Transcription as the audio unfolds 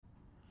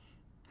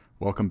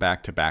Welcome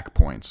back to Back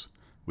Points.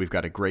 We've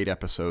got a great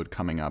episode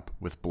coming up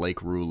with Blake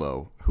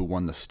Rulo, who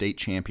won the state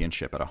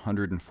championship at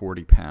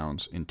 140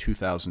 pounds in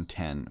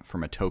 2010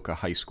 from Atoka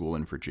High School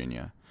in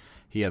Virginia.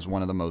 He has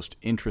one of the most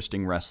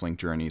interesting wrestling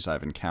journeys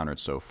I've encountered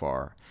so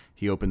far.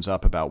 He opens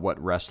up about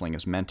what wrestling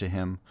has meant to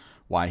him,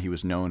 why he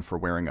was known for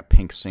wearing a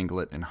pink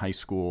singlet in high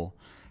school,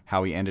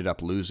 how he ended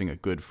up losing a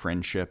good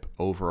friendship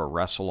over a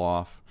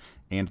wrestle-off,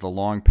 and the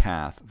long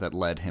path that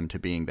led him to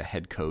being the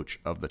head coach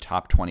of the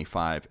top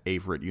 25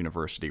 Averett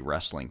University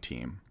wrestling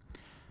team.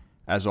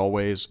 As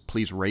always,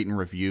 please rate and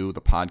review the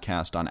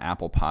podcast on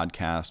Apple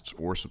Podcasts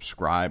or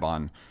subscribe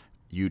on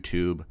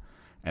YouTube,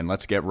 and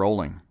let's get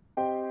rolling.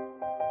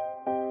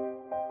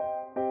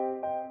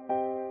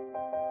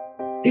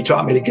 He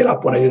taught me to get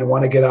up when I didn't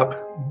want to get up,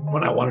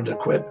 when I wanted to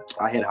quit.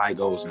 I had high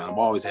goals, man. I've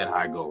always had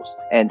high goals.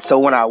 And so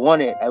when I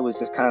won it, I was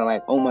just kind of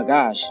like, oh my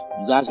gosh,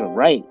 you guys are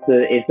right.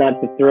 It's not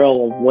the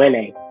thrill of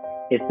winning.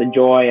 It's the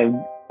joy of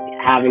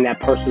having that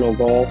personal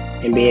goal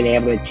and being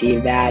able to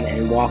achieve that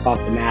and walk off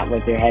the mat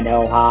with your head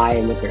held high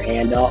and with your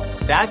hand up.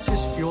 That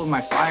just fueled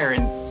my fire,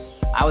 and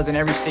I was in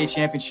every state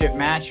championship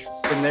match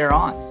from there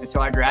on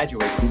until I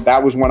graduated.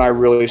 That was when I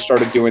really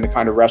started doing the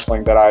kind of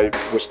wrestling that I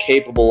was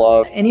capable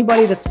of.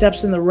 Anybody that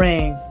steps in the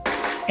ring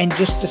and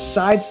just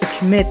decides to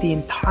commit the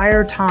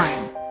entire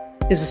time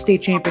is a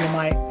state champion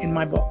in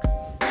my book.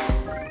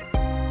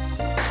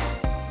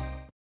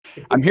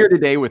 I'm here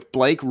today with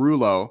Blake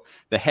Rulo,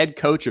 the head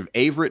coach of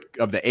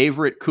the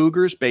Averett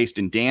Cougars based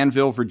in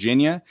Danville,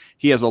 Virginia.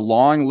 He has a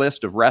long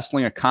list of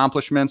wrestling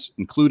accomplishments,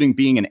 including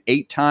being an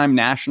 8-time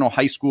National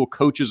High School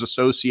Coaches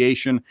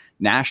Association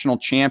national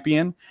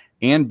champion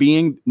and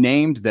being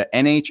named the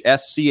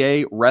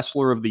NHSCA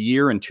Wrestler of the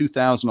Year in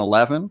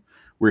 2011.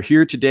 We're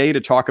here today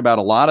to talk about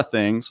a lot of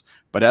things,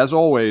 but as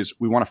always,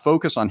 we want to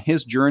focus on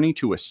his journey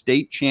to a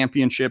state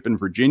championship in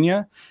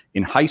Virginia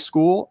in high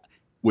school,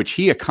 which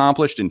he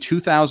accomplished in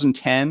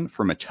 2010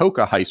 from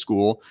Atoka High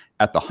School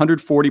at the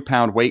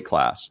 140-pound weight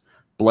class.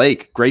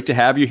 Blake, great to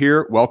have you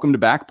here. Welcome to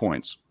Back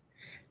Points.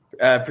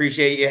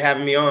 Appreciate you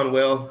having me on,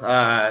 Will.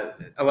 I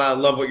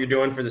love what you're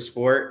doing for the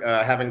sport.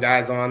 Having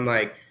guys on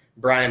like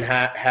Brian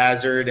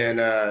Hazard and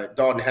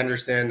Dalton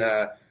Henderson,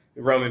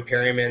 Roman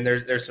Perryman.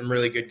 There's some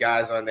really good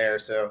guys on there.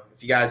 So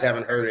if you guys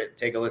haven't heard it,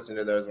 take a listen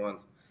to those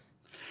ones.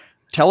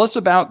 Tell us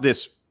about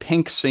this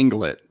pink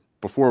singlet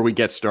before we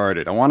get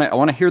started. I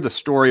want to hear the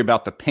story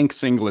about the pink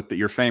singlet that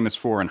you're famous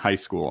for in high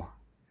school.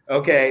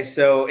 Okay,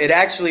 so it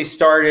actually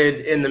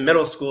started in the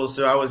middle school.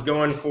 So I was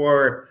going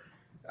for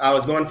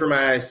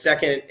my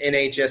second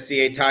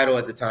NHSCA title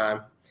at the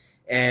time,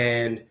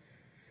 and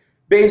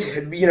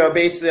basically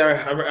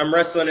I'm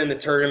wrestling in the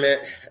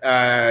tournament.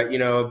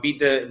 Beat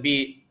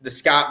the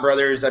Scott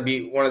brothers. I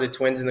beat one of the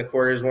twins in the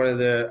quarters, one of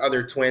the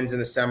other twins in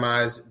the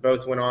semis.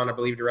 Both went on, I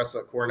believe, to wrestle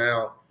at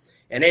Cornell.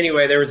 And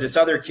anyway, there was this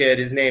other kid.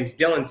 His name's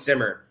Dylan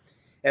Simmer.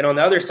 And on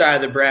the other side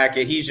of the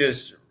bracket, he's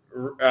just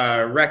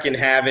wrecking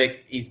havoc.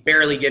 He's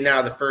barely getting out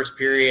of the first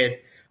period.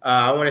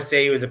 I want to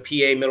say he was a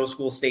PA middle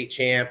school state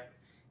champ.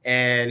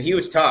 And he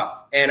was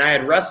tough. And I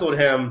had wrestled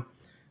him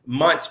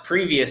months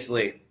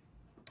previously.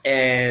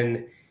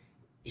 And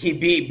he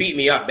beat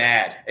me up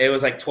bad. It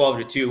was like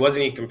 12-2.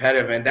 Wasn't even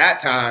competitive. And that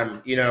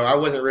time, I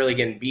wasn't really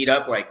getting beat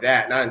up like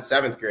that, not in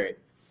 7th grade.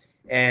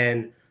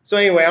 And so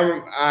anyway,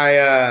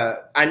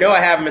 I know I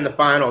have him in the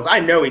finals. I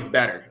know he's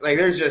better. Like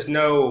there's just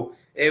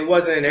it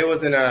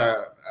wasn't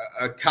a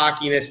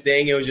cockiness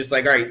thing. It was just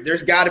like, all right,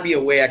 there's got to be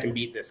a way I can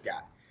beat this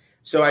guy.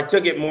 So I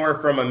took it more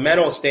from a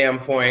mental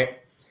standpoint.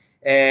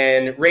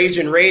 And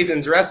Ragin'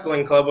 Raisins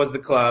Wrestling Club was the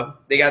club.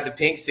 They got the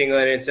pink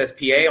singlet and it says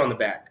PA on the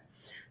back.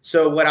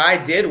 So what I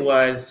did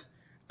was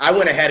I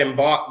went ahead and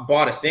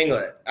bought a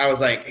singlet. I was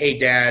like, hey,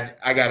 Dad,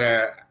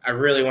 I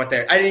really want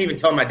that. I didn't even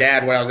tell my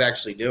dad what I was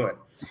actually doing.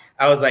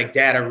 I was like,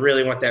 Dad, I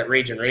really want that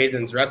Ragin'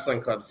 Raisins Wrestling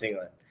Club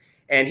singlet.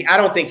 And I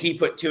don't think he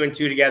put 2 and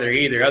 2 together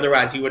either.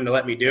 Otherwise, he wouldn't have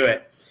let me do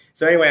it.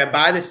 So anyway, I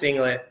buy the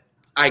singlet.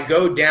 I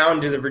go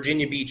down to the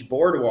Virginia Beach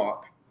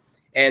boardwalk,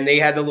 and they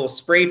had the little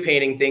spray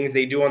painting things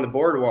they do on the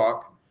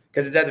boardwalk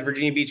because it's at the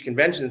Virginia Beach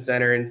Convention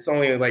Center, and it's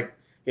only like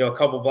a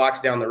couple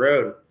blocks down the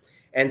road.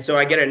 And so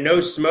I get a no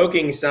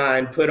smoking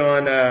sign put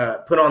on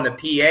the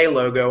PA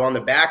logo on the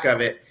back of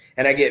it,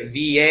 and I get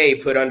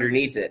VA put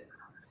underneath it.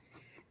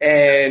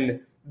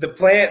 And the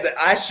plant that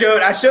I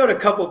showed a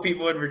couple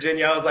people in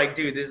Virginia. I was like,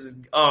 dude,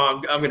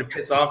 I'm going to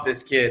piss off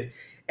this kid.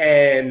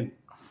 And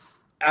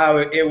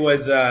I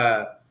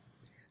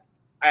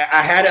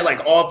had it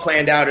like all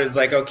planned out. It was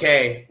like,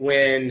 okay,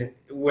 when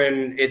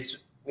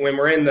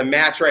we're in the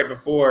match right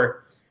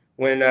before,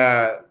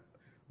 that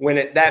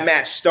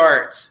match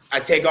starts, I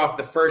take off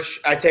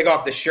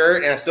the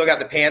shirt and I still got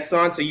the pants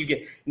on. So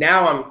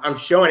I'm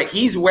showing it.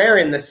 He's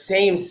wearing the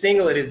same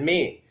singlet as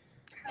me.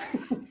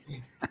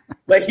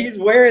 Like he's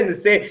wearing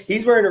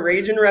a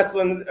Ragin'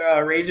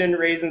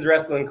 Raisins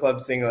Wrestling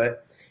Club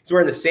singlet. He's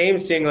wearing the same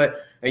singlet,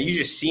 and you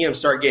just see him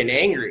start getting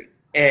angry,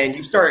 and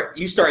you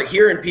start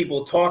hearing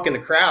people talk in the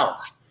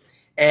crowds,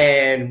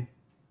 and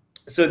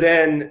so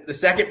then the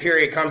second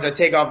period comes. I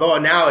take off. Oh,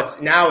 now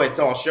it's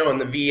all showing.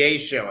 The VA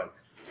showing.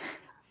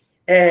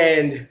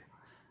 And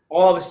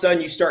all of a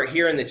sudden you start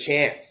hearing the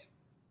chants.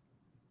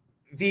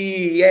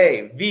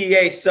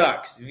 VA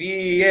sucks.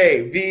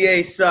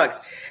 VA sucks.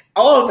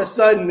 All of a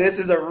sudden, this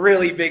is a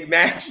really big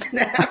match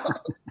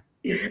now.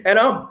 And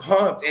I'm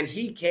pumped. And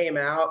he came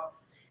out,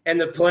 and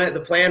the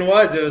plan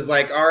was, it was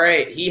like, all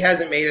right, he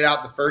hasn't made it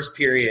out the first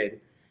period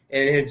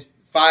in his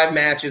 5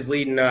 matches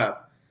leading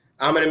up.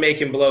 I'm going to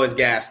make him blow his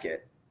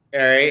gasket.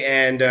 All right.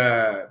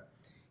 And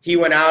he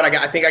went out.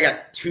 I think I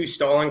got 2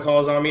 stalling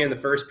calls on me in the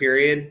first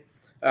period.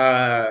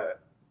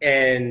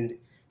 And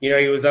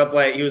he was up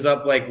like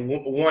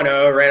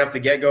 1-0 right off the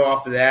get-go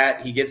off of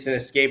that. He gets an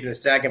escape in the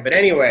second. But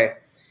anyway,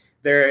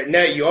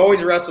 you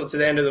always wrestle to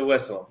the end of the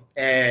whistle.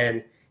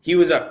 And he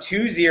was up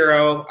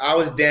 2-0. I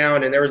was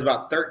down, and there was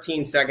about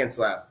 13 seconds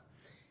left.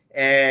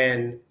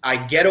 And I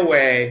get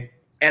away,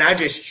 and I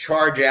just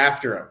charge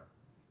after him.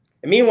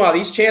 And meanwhile,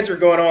 these chants were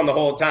going on the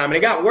whole time. And it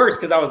got worse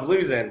because I was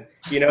losing.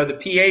 The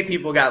PA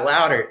people got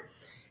louder.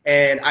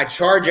 And I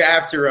charge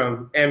after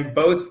him, and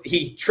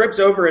he trips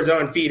over his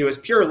own feet. It was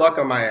pure luck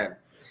on my end.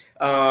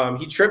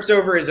 He trips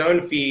over his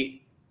own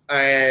feet,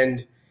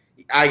 and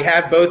I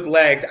have both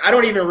legs. I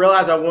don't even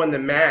realize I won the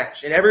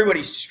match, and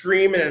everybody's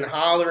screaming and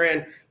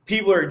hollering.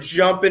 People are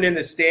jumping in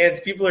the stands.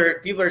 People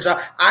are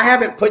shouting. I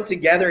haven't put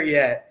together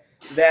yet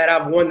that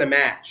I've won the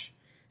match.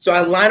 So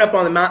I line up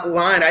on the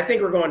line. I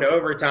think we're going to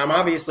overtime.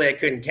 Obviously, I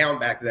couldn't count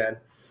back then.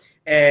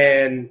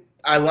 And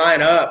I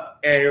line up,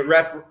 and the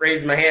ref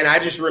raised my hand. I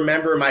just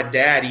remember my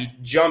dad. He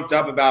jumped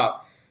up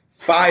about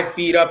 5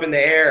 feet up in the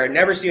air. I'd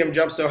never seen him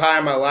jump so high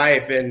in my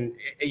life, and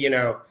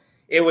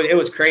it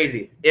was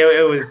crazy.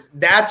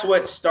 That's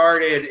what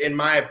started, in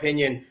my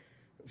opinion.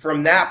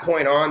 From that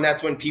point on,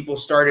 that's when people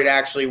started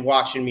actually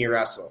watching me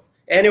wrestle,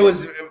 and it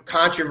was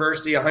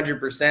controversy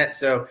 100%.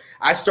 So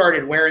I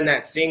started wearing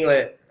that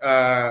singlet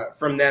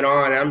from then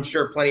on. And I'm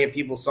sure plenty of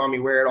people saw me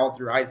wear it all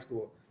through high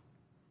school.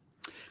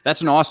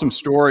 That's an awesome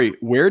story.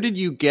 Where did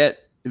you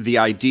get the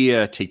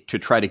idea to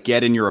try to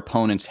get in your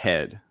opponent's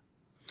head?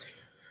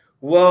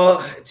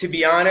 Well, to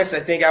be honest, I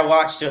think I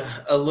watched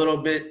a little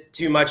bit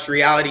too much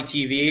reality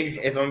TV,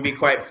 if I'm gonna be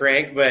quite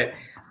frank. But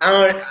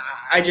I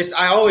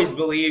always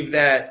believe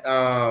that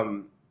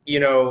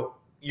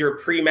your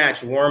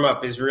pre-match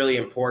warm-up is really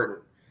important.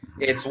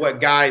 It's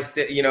what guys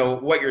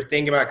what you're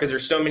thinking about, because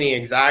there's so many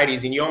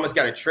anxieties, and you almost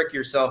got to trick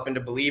yourself into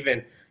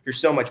believing you're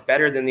so much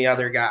better than the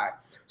other guy.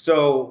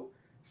 So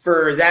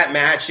for that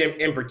match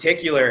in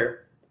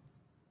particular,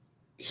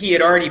 he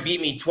had already beat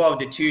me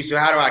 12-2. So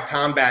how do I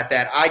combat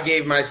that? I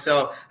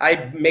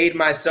made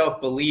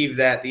myself believe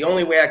that the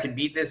only way I could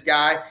beat this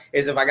guy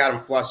is if I got him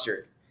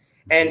flustered.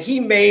 And he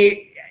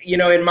made,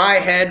 in my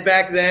head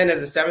back then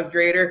as a 7th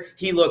grader,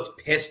 he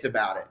looked pissed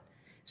about it.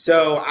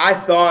 So I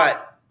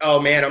thought, oh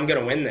man, I'm going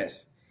to win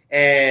this.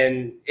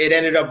 And it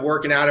ended up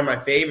working out in my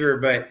favor.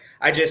 But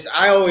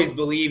I always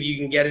believe you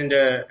can get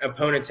into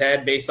opponent's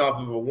head based off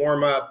of a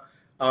warm up.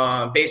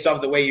 Based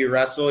off the way you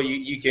wrestle,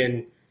 you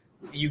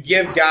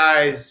give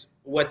guys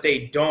what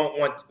they don't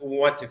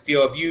want to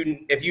feel.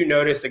 If you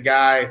notice a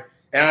guy,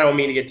 and I don't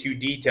mean to get too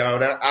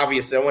detailed,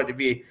 obviously I want it to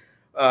be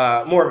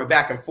more of a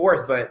back and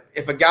forth, but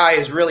if a guy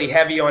is really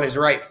heavy on his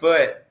right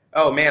foot,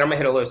 oh man, I'm gonna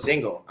hit a low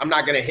single. I'm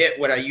not gonna hit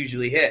what I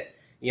usually hit.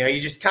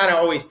 You just kind of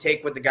always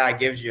take what the guy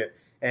gives you.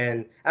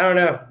 And I don't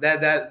know,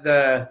 that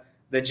the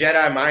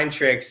Jedi mind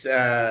tricks,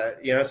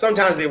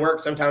 sometimes they work,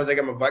 sometimes I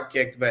get my butt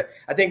kicked, but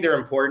I think they're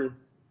important.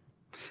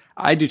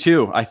 I do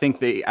too. I think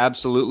they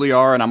absolutely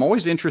are. And I'm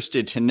always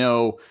interested to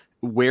know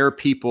where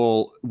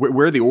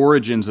the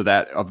origins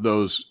of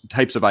those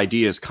types of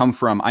ideas come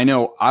from. I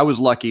know I was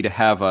lucky to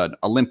have an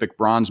Olympic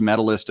bronze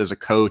medalist as a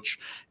coach,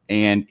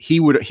 and he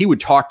would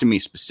talk to me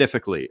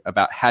specifically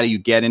about how do you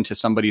get into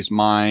somebody's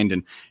mind.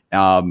 And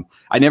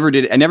I never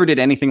did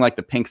anything like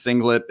the pink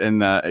singlet,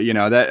 and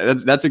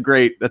that's a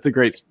great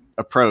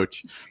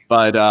approach.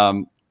 But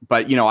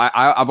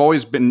I've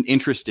always been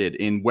interested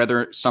in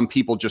whether some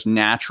people just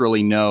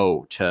naturally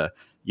know to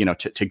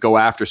go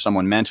after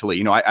someone mentally.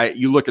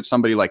 You look at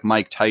somebody like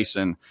Mike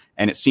Tyson,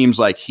 and it seems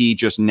like he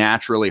just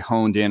naturally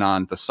honed in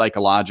on the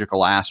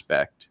psychological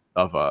aspect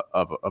of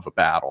a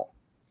battle.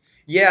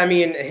 Yeah, I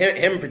mean,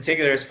 him in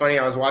particular is funny.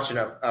 I was watching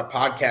a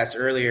podcast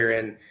earlier,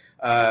 and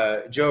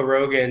Joe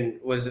Rogan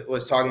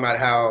was talking about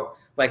how,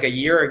 like, a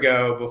year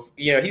ago,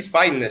 he's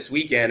fighting this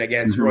weekend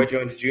against Roy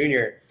Jones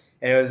Jr.,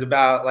 and it was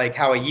about like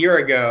how a year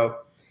ago,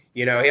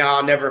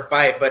 I'll never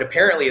fight, but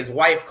apparently his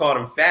wife called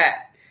him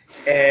fat,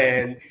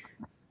 and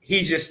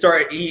he just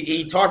started.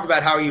 He talked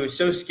about how he was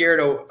so scared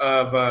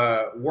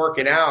of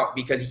working out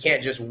because he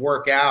can't just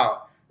work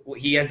out.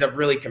 He ends up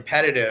really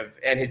competitive,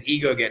 and his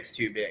ego gets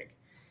too big.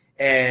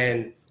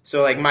 And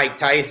so, like, Mike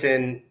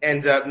Tyson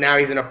ends up now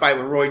he's in a fight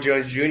with Roy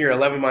Jones Jr.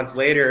 11 months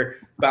later,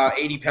 about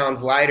 80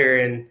 pounds lighter,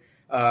 and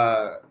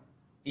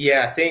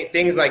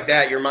things like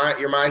that. Your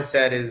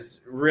mindset is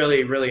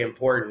really, really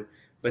important,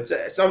 but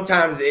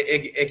sometimes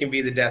it can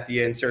be the death of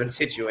you in certain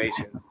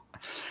situations.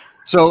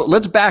 So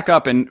let's back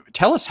up and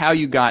tell us how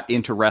you got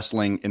into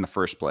wrestling in the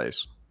first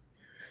place.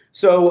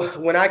 So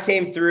when I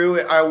came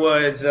through, I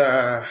was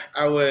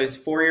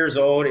 4 years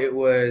old. It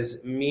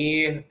was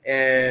me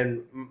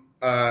and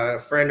a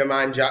friend of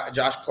mine,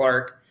 Josh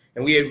Clark,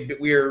 and we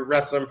were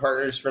wrestling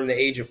partners from the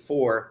age of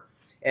 4.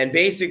 And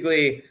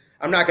basically,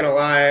 I'm not gonna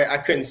lie, I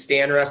couldn't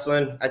stand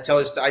wrestling. I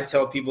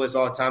tell people this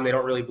all the time. They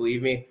don't really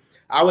believe me.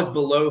 I was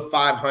below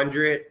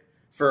 500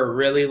 for a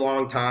really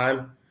long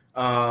time.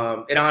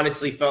 It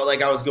honestly felt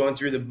like I was going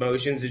through the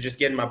motions of just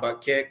getting my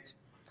butt kicked.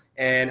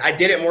 And I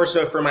did it more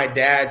so for my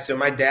dad. So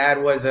my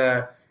dad was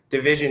a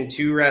Division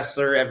II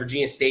wrestler at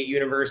Virginia State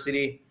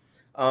University.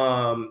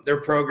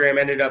 Their program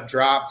ended up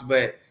dropped,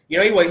 but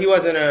he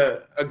wasn't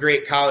a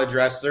great college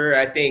wrestler.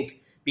 I think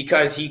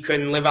because he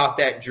couldn't live out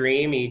that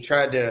dream, he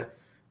tried to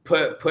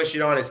push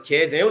it on his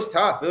kids, and it was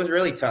tough. It was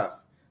really tough.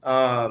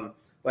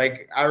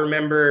 Like I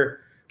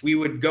remember we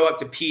would go up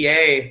to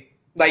PA.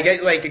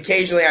 Like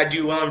occasionally I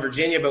do well in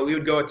Virginia, but we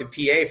would go up to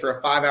PA for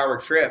a 5-hour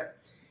trip,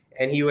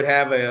 and he would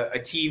have a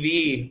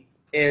TV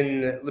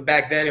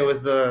back then it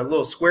was the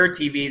little square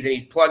TVs, and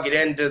he'd plug it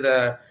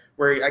into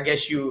where I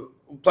guess you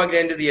plug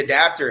it into the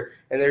adapter,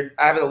 and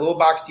I have a little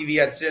box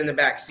TV. I'd sit in the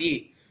back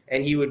seat,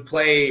 and he would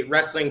play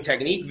wrestling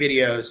technique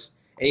videos,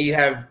 and he'd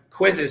have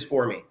quizzes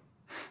for me.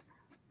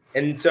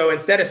 And so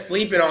instead of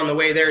sleeping on the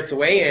way there to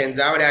weigh-ins,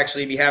 I would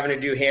actually be having to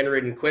do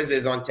handwritten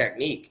quizzes on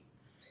technique.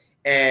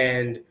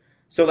 And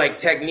so like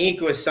technique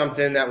was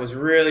something that was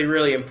really,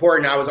 really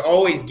important. I was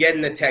always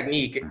getting the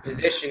technique.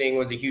 Positioning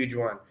was a huge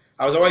one.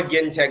 I was always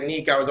getting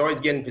technique. I was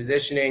always getting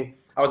positioning.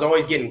 I was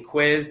always getting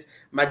quizzed.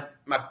 My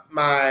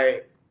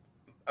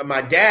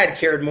dad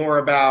cared more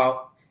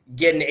about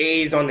getting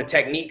A's on the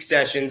technique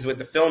sessions with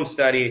the film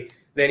study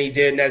than he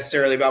did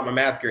necessarily about my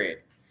math grade.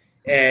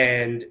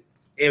 And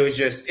it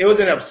was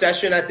an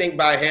obsession, I think,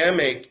 by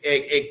him.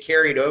 It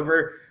carried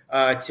over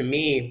to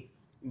me.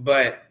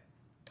 But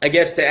I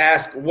guess to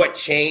ask what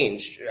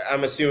changed,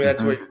 I'm assuming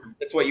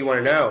that's what you want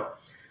to know.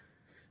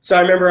 So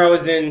I remember I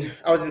was in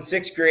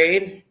 6th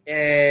grade,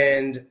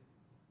 and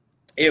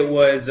I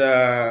was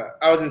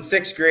in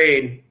 6th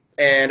grade,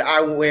 and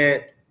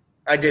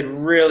I did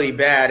really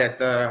bad at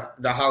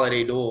the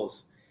holiday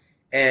duels,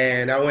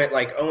 and I went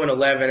like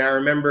 0-11. I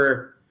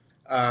remember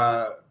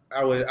I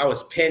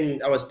was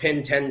pinned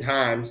 10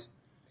 times,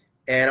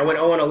 and I went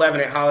 0-11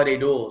 at holiday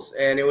duels,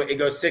 and it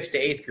goes 6th to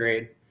 8th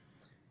grade,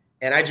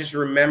 and I just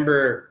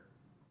remember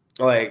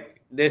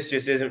like this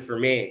just isn't for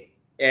me,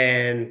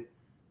 and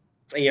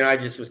I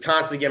just was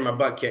constantly getting my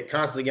butt kicked,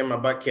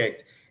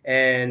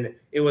 and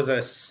it was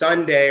a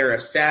Sunday or a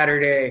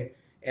Saturday,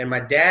 and my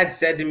dad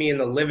said to me in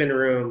the living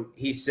room,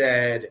 he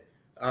said,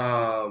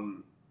 all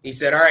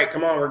right,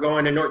 come on, we're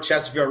going to North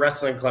Chesterfield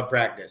Wrestling Club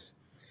practice.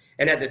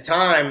 And at the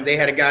time, they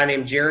had a guy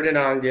named Jared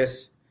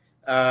Anongas,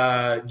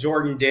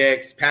 Jordan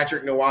Dix,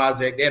 Patrick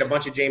Nowazik. They had a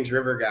bunch of James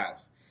River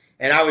guys.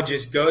 And I would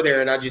just go there,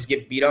 and I'd just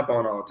get beat up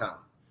on all the time.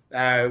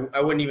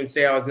 I wouldn't even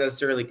say I was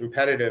necessarily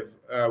competitive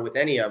with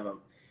any of them.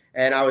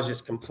 And I was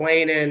just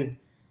complaining.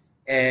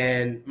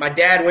 And my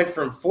dad went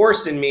from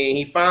forcing me.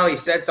 He finally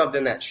said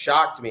something that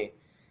shocked me.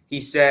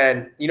 He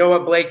said, "You know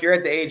what, Blake, you're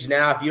at the age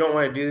now. If you don't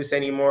want to do this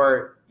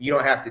anymore, you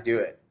don't have to do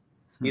it."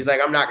 He's like,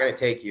 "I'm not going to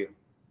take you.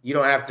 You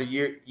don't have to,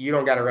 you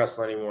don't got to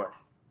wrestle anymore."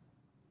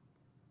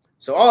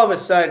 So all of a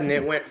sudden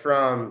it went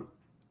from,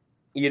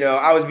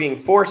 I was being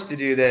forced to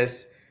do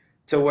this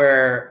to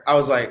where I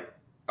was like,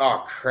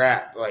 oh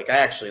crap. Like I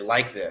actually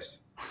like this.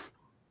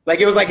 Like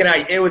it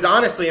was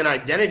honestly an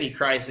identity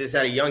crisis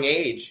at a young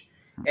age.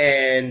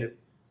 And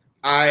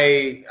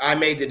I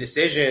made the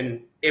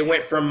decision. It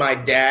went from my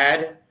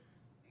dad,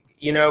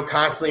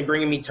 constantly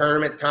bringing me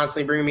tournaments,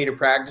 constantly bringing me to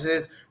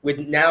practices, with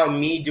now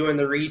me doing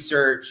the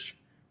research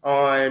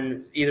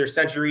on either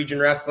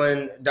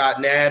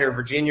CentralRegionWrestling.net or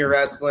Virginia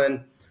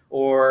Wrestling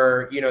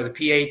or, the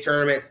PA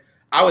tournaments.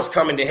 I was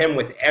coming to him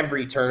with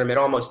every tournament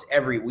almost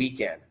every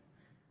weekend.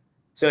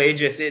 So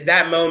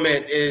that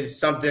moment is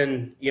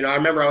something, I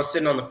remember I was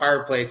sitting on the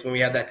fireplace when we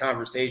had that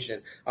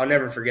conversation. I'll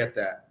never forget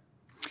that.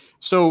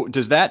 So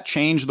does that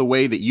change the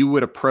way that you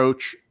would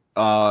approach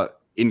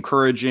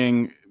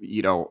encouraging,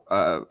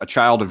 a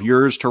child of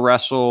yours to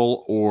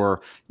wrestle,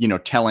 or,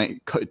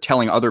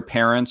 telling other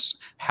parents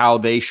how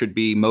they should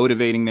be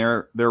motivating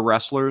their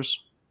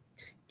wrestlers?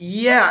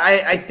 Yeah,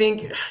 I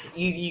think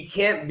you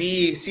can't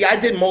be. See, I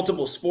did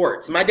multiple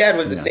sports. My dad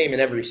was the same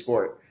in every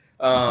sport.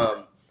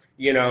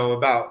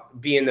 About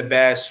being the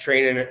best,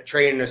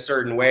 training a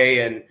certain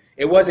way, and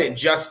it wasn't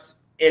just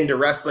into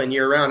wrestling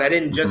year round. I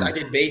didn't just. I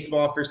did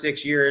baseball for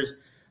 6 years.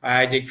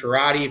 I did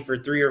karate for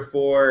 3 or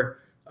 4.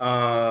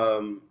 I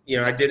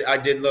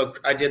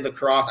did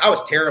lacrosse. I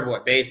was terrible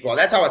at baseball.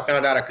 That's how I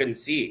found out I couldn't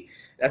see.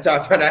 That's how I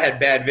found out I had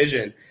bad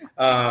vision.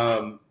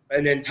 And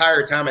the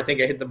entire time, I think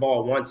I hit the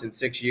ball once in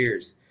 6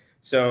 years.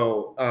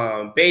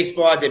 So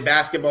baseball, I did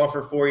basketball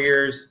for 4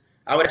 years.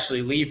 I would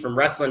actually leave from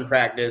wrestling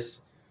practice,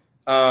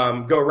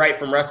 go right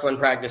from wrestling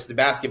practice to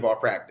basketball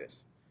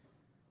practice.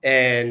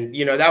 And,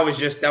 that was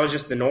just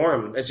the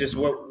norm. That's just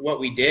what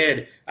we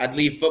did. I'd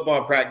leave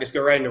football practice,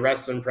 go right into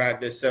wrestling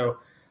practice. So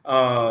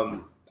I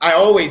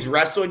always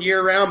wrestled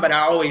year round, but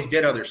I always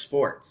did other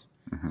sports.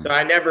 So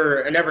I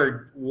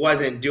never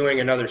wasn't doing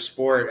another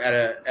sport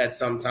at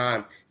some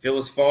time. If it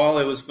was fall,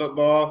 it was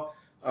football.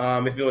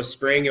 If it was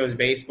spring, it was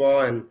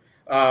baseball. And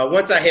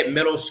once I hit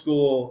middle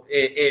school,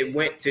 it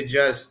went to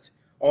just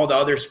all the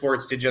other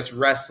sports to just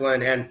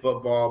wrestling and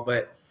football.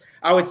 But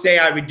I would say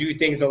I would do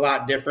things a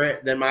lot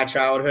different than my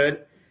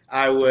childhood.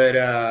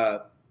 I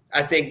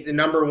think the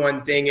number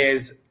one thing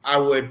is I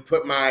would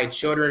put my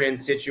children in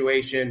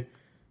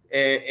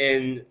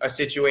a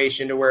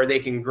situation to where they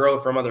can grow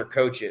from other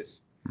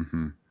coaches.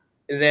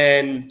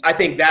 Then I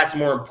think that's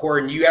more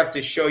important. You have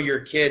to show your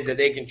kid that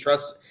they can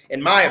trust,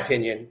 in my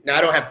opinion. Now,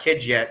 I don't have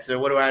kids yet, so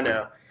what do I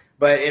know?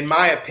 But in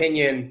my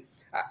opinion,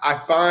 I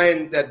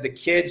find that the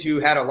kids who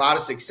had a lot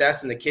of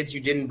success and the kids who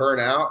didn't burn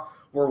out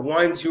were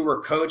ones who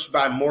were coached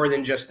by more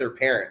than just their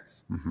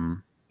parents.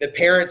 The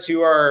parents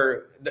who I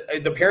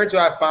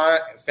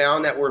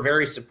found that were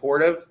very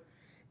supportive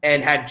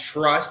and had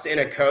trust in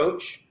a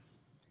coach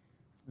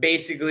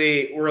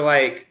basically were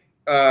like,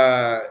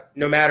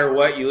 no matter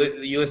what,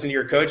 you listen to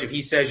your coach. If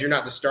he says you're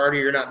not the starter,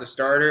 you're not the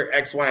starter,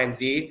 X, Y, and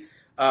Z.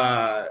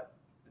 I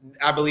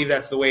believe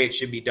that's the way it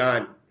should be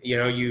done. You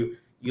know, you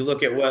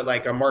look at what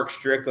like a Mark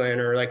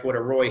Strickland or like what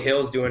a Roy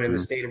Hill's doing in the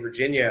state of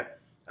Virginia.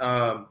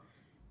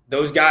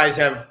 Those guys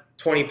have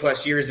 20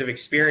 plus years of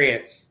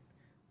experience.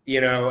 You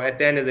know, at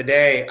the end of the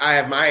day, I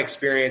have my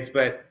experience,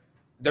 but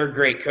they're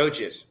great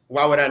coaches.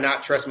 Why would I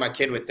not trust my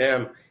kid with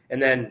them?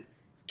 And then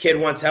kid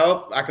wants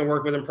help, I can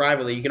work with him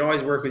privately. You can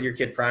always work with your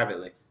kid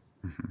privately.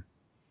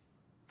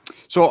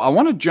 So I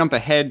want to jump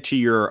ahead to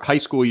your high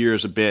school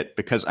years a bit,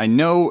 because I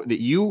know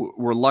that you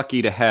were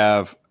lucky to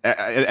have,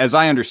 as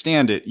I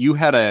understand it, you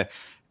had a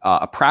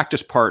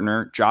practice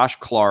partner, Josh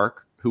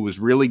Clark, who was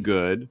really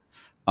good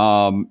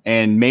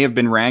and may have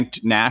been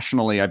ranked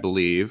nationally, I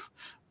believe.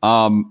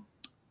 And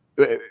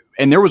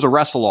there was a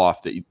wrestle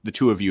off that the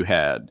two of you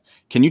had.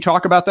 Can you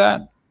talk about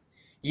that?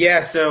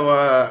 Yeah.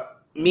 So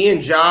me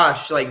and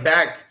Josh, like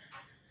back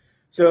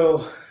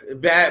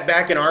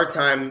in our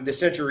time, the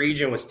Central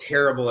Region was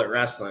terrible at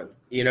wrestling.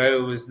 You know,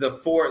 it was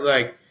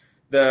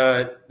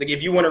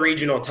if you won a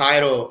regional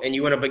title and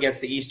you went up against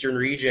the Eastern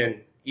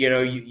Region, you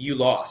know, you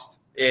lost.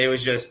 It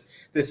was just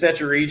the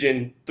Central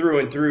Region through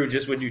and through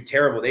just would do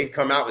terrible. They'd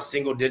come out with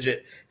single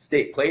digit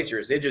state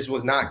placers. It just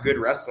was not good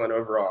wrestling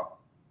overall.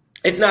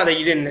 It's not that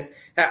you didn't,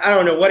 I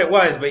don't know what it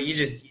was, but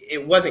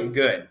it wasn't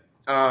good.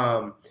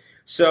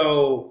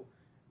 So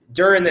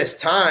during this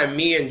time,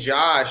 me and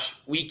Josh,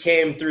 we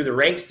came through the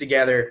ranks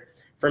together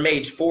from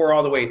age 4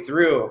 all the way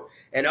through.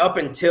 And up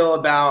until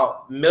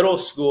about middle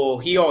school,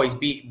 he always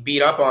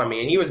beat up on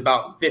me, and he was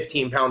about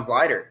 15 pounds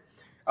lighter.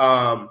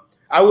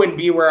 I wouldn't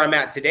be where I'm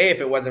at today if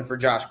it wasn't for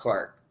Josh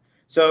Clark.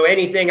 So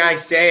anything I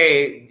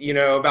say, you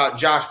know, about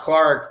Josh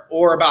Clark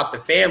or about the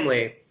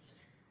family,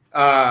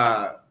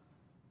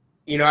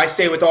 you know, I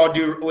say with all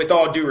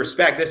due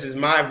respect, this is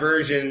my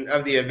version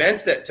of the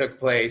events that took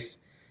place.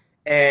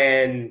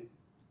 And,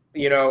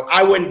 you know,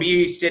 I wouldn't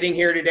be sitting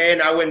here today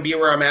and I wouldn't be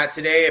where I'm at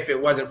today if it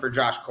wasn't for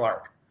Josh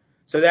Clark.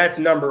 So that's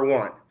number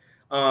one.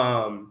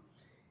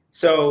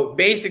 So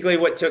basically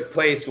what took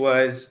place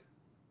was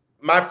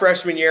my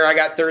freshman year, I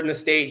got 3rd in the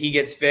state. He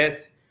gets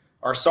 5th.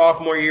 Our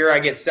sophomore year, I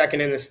get 2nd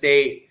in the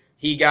state.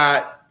 He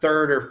got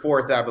 3rd or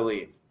 4th, I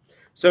believe.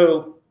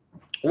 So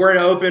we're in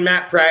an open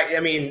mat practice. I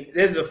mean,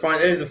 this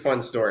is a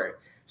fun story.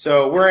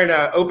 So we're in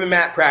an open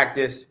mat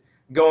practice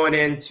going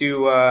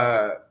into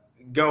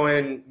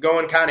going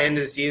kind of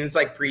into the season. It's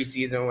like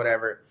preseason,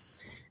 whatever.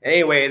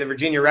 Anyway, the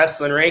Virginia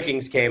Wrestling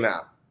rankings came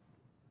out,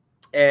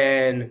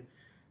 and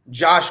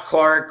Josh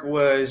Clark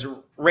was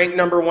ranked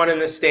number 1 in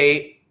the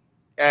state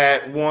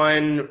at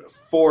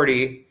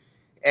 140,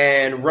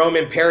 and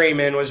Roman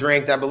Perryman was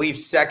ranked, I believe,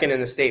 2nd in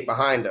the state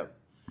behind him.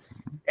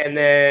 And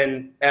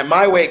then at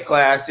my weight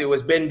class, it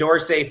was Ben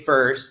Dorsey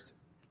 1st,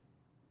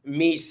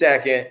 me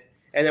 2nd,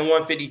 and then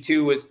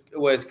 152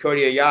 was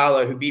Cody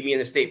Ayala, who beat me in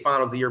the state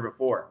finals the year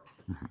before.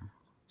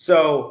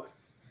 So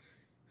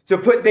to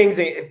put things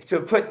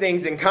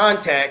in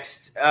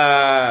context,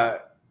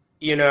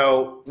 you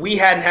know, we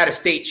hadn't had a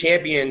state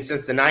champion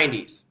since the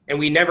 90s, and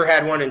we never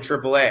had one in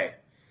AAA.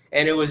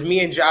 And it was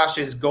me and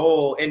Josh's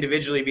goal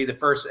individually to be the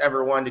first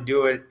ever one to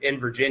do it in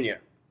Virginia.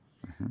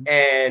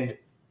 And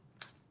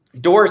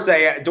Dorsey,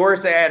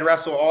 I had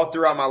wrestled all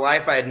throughout my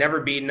life. I had never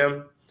beaten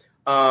him.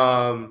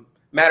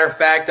 Matter of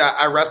fact,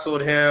 I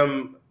wrestled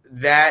him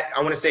I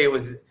want to say it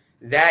was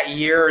that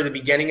year or the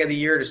beginning of the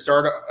year to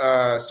start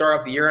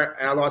off the year,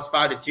 and I lost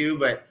 5-2.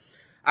 But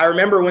I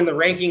remember when the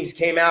rankings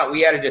came out,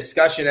 we had a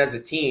discussion as a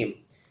team,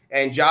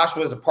 and Josh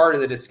was a part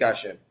of the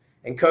discussion.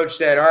 And coach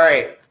said, all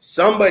right,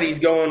 somebody's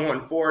going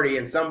 140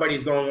 and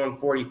somebody's going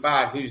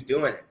 145. Who's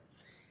doing it?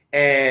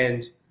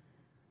 And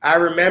I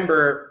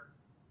remember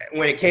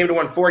when it came to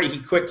 140, he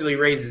quickly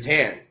raised his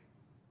hand.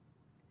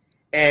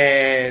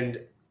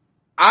 And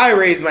I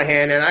raised my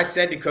hand and I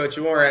said to Coach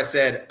Moore, I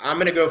said, I'm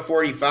going to go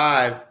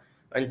 45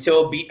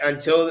 until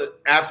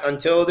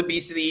the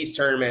Beast of the East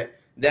tournament.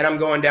 Then I'm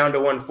going down to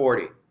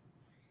 140.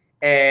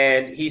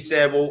 And he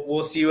said, well,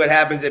 we'll see what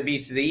happens at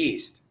Beast of the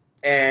East.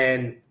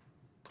 And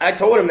I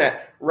told him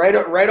that right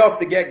off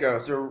the get-go.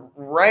 So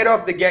right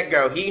off the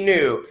get-go, he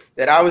knew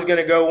that I was going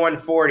to go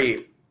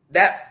 140.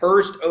 That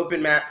first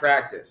open mat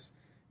practice,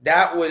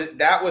 that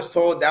was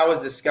told, that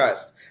was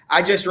discussed.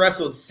 I just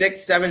wrestled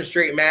 6-7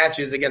 straight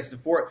matches against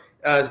the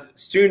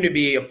soon to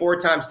be a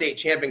 4-time state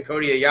champion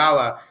Cody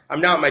Ayala. I'm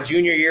now in my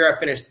junior year. I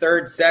finished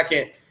 3rd,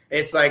 2nd.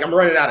 It's like I'm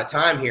running out of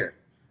time here.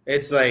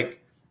 It's like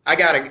I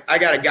got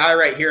a guy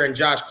right here in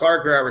Josh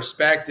Clark who I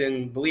respect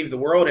and believe the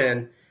world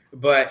in,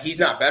 but he's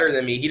not better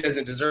than me. He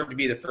doesn't deserve to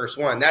be the first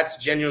one. That's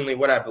genuinely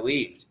what I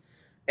believed.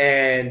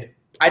 And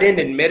I didn't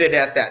admit it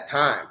at that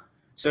time.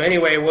 So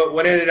anyway,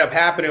 what ended up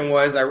happening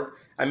was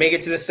I make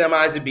it to the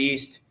semis a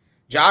beast.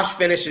 Josh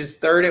finishes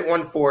 3rd at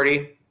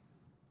 140.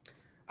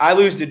 I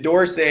lose to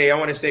Dorsey, I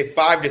want to say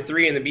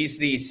 5-3 in the Beast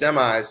of the East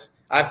semis.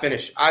 I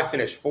finish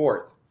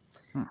 4th.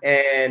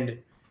 And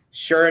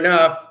sure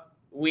enough,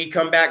 we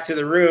come back to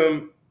the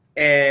room,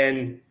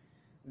 and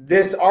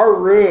our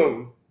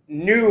room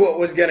knew what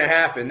was going to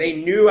happen. They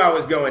knew I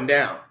was going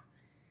down.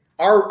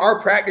 Our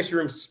practice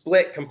room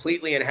split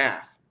completely in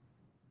half.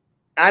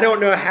 I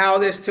don't know how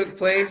this took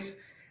place.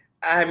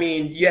 I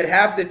mean, you had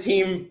half the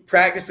team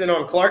practicing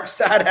on Clark's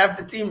side, half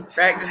the team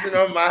practicing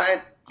on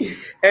mine.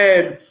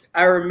 And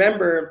I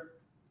remember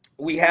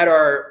we had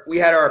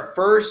our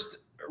first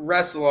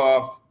wrestle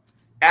off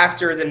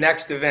after the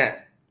next event.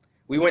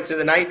 We went to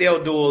the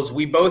Nightdale Duels.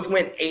 We both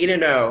went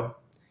 8-0.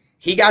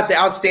 He got the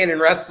outstanding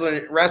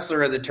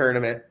wrestler of the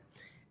tournament.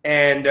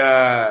 And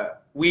I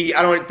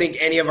don't think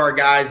any of our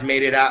guys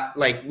made it out.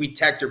 Like, we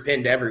teched or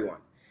pinned everyone.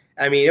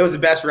 I mean, it was the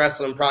best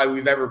wrestling probably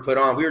we've ever put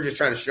on. We were just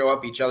trying to show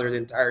up each other the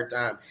entire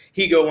time.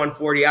 He go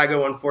 140, I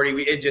go 140.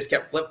 It just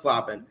kept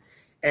flip-flopping.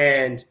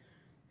 And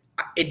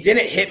it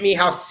didn't hit me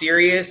how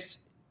serious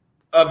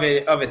of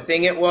a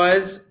thing it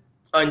was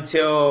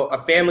until a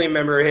family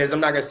member of his,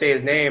 I'm not going to say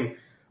his name,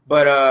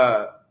 but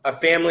a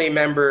family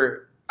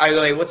member, I go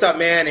like, "What's up,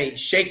 man?" And he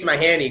shakes my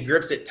hand. He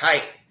grips it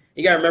tight.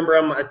 You got to remember,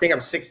 I think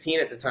I'm 16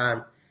 at the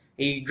time.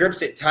 He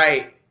grips it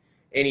tight,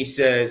 and he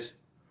says,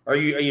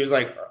 he was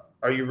like,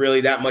 "Are you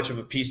really that much of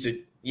a piece of,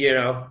 you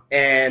know?"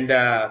 And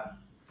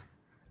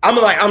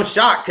I'm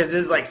shocked because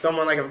this is like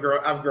someone like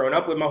I've grown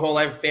up with my whole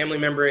life, family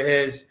member of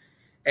his,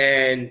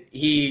 and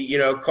he, you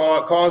know,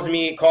 calls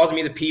me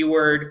the P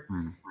word,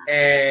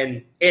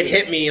 and it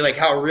hit me like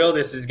how real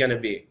this is going to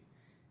be.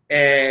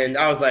 And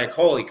I was like,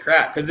 holy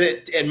crap. Because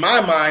in my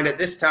mind at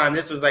this time,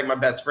 this was like my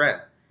best friend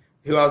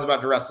who I was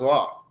about to wrestle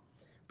off.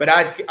 But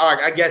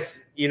I guess,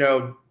 you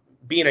know,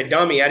 being a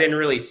dummy, I didn't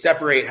really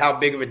separate how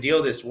big of a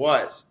deal this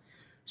was.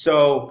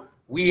 So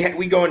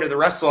we go into the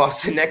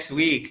wrestle-offs the next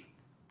week,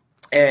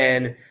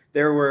 and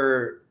there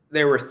were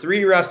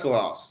 3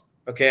 wrestle-offs,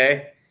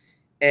 okay?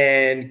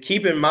 And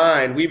keep in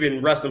mind, we've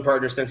been wrestling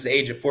partners since the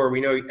age of 4.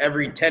 We know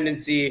every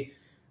tendency.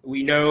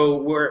 We know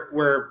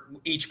where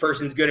each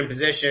person's good in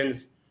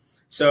positions.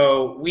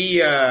 So we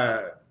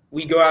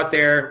go out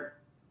there,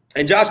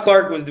 and Josh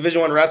Clark was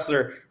Division I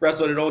wrestler,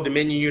 wrestled at Old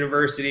Dominion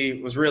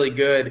University, was really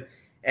good.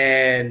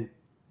 And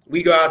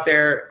we go out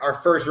there, our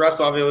first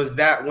wrestle-off, it was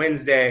that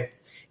Wednesday,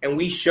 and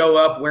we show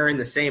up wearing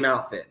the same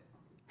outfit.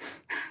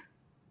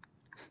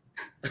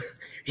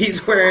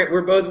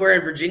 We're both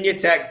wearing Virginia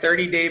Tech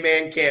 30-day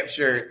man camp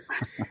shirts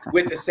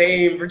with the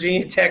same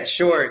Virginia Tech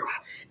shorts.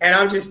 And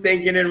I'm just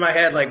thinking in my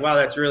head, like, wow,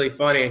 that's really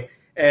funny.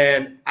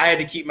 And I had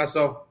to keep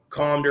myself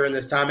calm during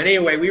this time. And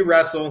anyway, we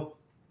wrestle,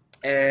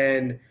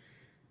 and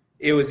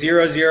it was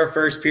 0-0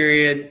 first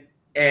period,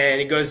 and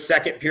it goes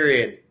second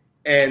period.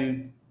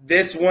 And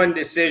this one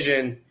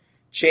decision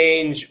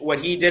changed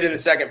what he did in the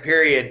second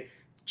period,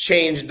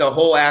 changed the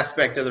whole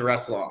aspect of the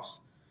wrestle-offs.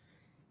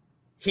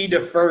 He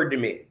deferred to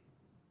me.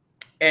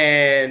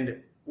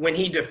 And when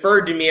he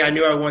deferred to me, I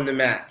knew I won the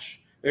match.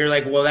 We were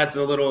like, well, that's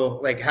a little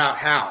like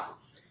how?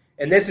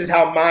 And this is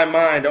how my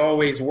mind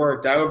always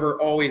worked. I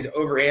always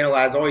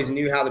overanalyzed, always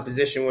knew how the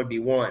position would be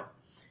won.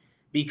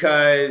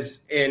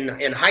 Because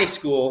in high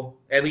school,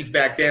 at least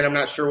back then, I'm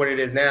not sure what it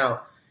is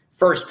now,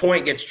 first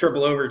point gets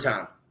triple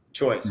overtime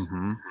choice.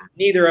 Mm-hmm.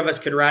 Neither of us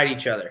could ride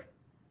each other.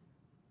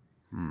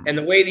 And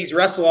the way these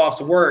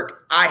wrestle-offs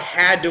work, I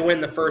had to win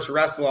the first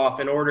wrestle-off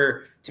in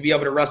order to be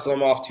able to wrestle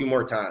them off 2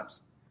 more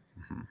times.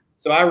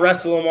 So I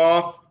wrestle them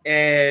off,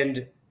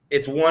 and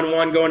it's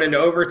 1-1 going into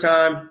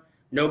overtime.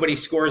 Nobody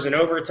scores in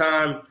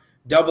overtime.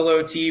 Double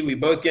OT. We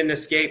both get an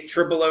escape.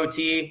 Triple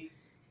OT.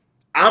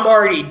 I'm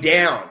already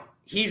down.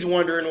 He's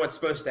wondering what's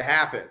supposed to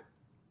happen.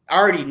 I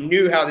already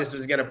knew how this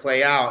was going to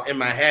play out in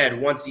my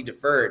head once he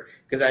deferred,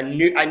 because I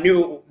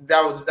knew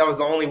that was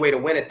the only way to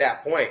win at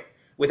that point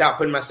without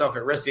putting myself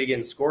at risk of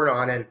getting scored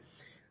on. And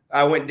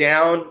I went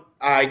down.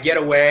 I get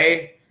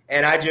away,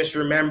 and I just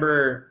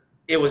remember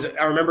it was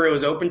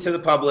open to the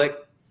public,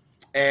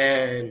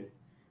 and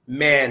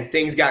man,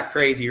 things got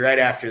crazy right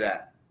after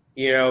that,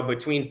 you know,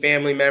 between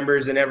family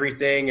members and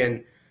everything.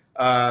 And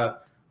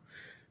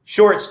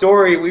short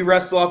story, we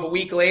wrestled off a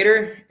week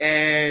later,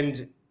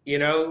 and, you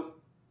know,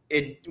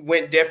 it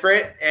went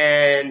different.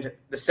 And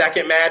the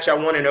second match I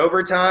won in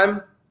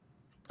overtime,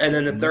 and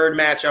then the third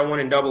match I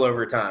won in double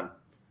overtime.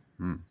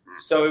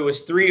 So it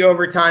was 3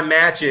 overtime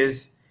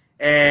matches,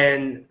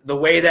 And the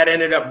way that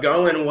ended up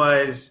going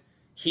was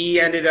he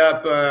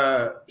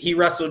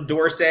wrestled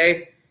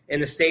Dorsey in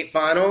the state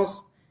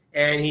finals,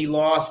 and he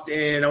lost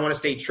in, I want to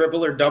say,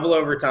 triple or double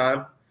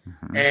overtime.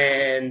 Mm-hmm.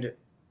 And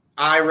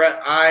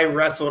I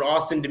wrestled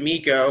Austin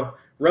D'Amico.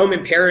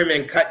 Roman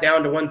Perryman cut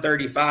down to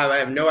 135. I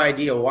have no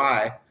idea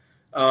why.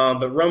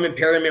 But Roman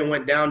Perryman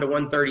went down to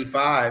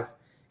 135.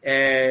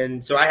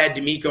 And so I had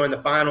D'Amico in the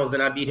finals,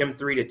 and I beat him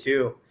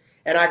 3-2.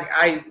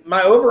 And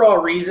my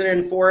overall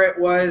reasoning for it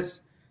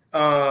was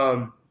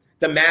the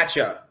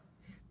matchup.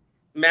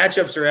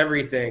 Matchups are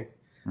everything.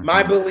 Mm-hmm.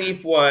 My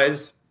belief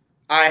was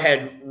I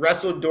had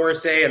wrestled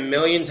Dorsey a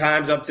million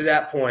times up to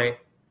that point.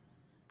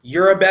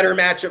 You're a better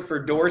matchup for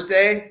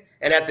Dorsey,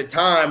 and at the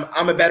time,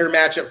 I'm a better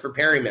matchup for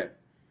Perryman.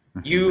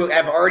 Mm-hmm. You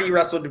have already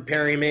wrestled to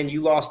Perryman.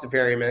 You lost to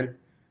Perryman.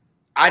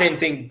 I didn't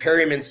think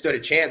Perryman stood a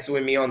chance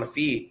with me on the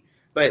feet.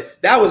 But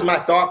that was my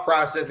thought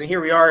process, and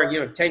here we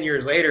are, 10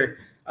 years later.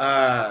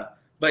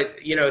 But,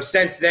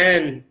 since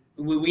then,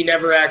 we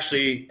never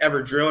actually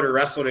ever drilled or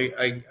wrestled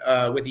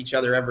with each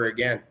other ever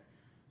again.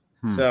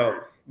 So,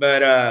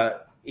 but I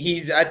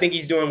think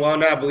he's doing well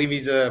now. I believe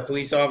he's a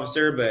police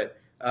officer. But,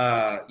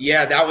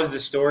 that was the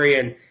story.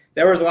 And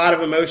there was a lot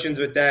of emotions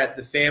with that.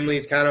 The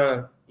families kind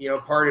of,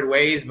 parted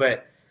ways.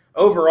 But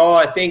overall,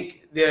 I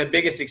think the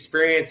biggest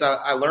experience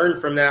I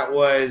learned from that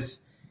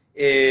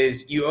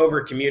is you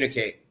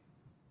over-communicate.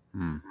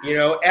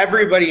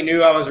 Everybody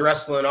knew I was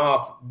wrestling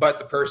off, but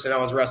the person I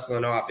was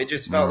wrestling off. It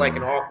just felt like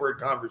an awkward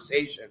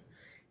conversation.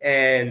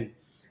 And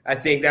I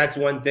think that's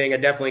one thing I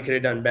definitely could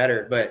have done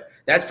better. But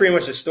that's pretty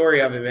much the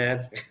story of it,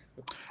 man.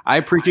 I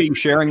appreciate you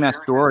sharing that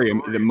story.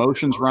 The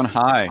emotions run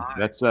high.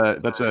 That's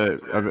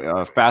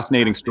a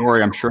fascinating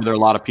story. I'm sure there are a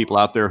lot of people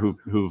out there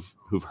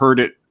who've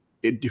heard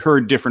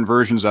heard different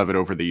versions of it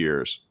over the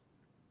years.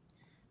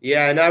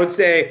 Yeah, and I would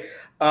say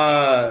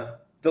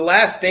the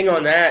last thing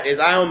on that is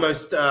I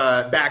almost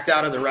backed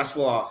out of the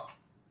wrestle off.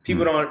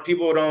 People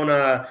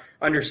don't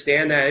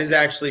understand that. It's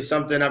actually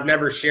something I've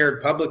never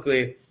shared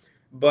publicly.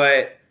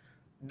 But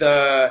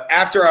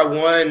after I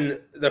won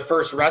the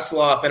first wrestle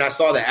off and I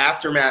saw the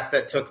aftermath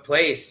that took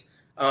place,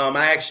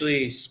 I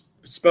actually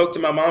spoke to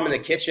my mom in the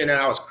kitchen and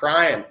I was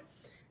crying.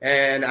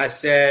 And I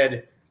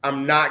said,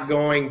 I'm not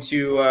going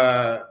to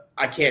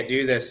I can't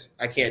do this.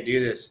 I can't do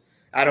this.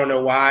 I don't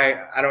know why.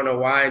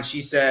 And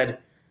she said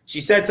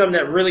something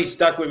that really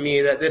stuck with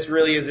me, that this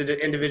really is an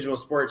individual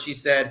sport. She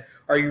said,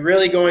 are you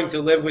really going to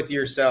live with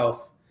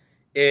yourself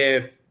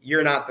if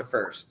you're not the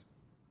first?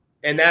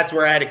 And that's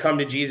where I had to come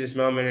to Jesus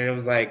moment. And it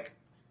was like,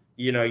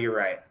 you're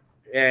right.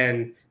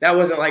 And that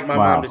wasn't like my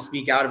mom to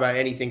speak out about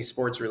anything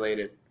sports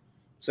related.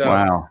 So,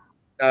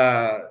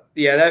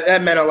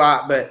 that meant a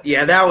lot. But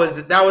yeah, that was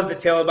the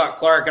tale about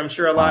Clark. I'm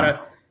sure a lot of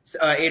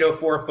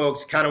 804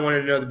 folks kind of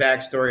wanted to know the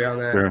backstory on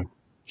that.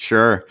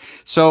 Sure.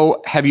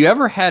 So have you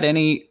ever had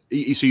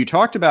so you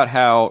talked about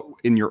how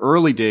in your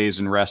early days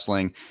in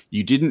wrestling,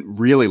 you didn't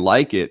really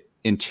like it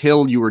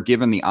until you were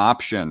given the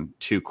option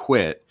to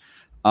quit.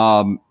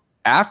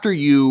 After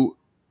you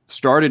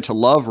started to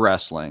love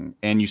wrestling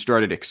and you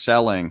started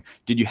excelling,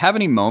 did you have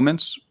any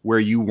moments where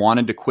you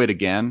wanted to quit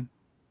again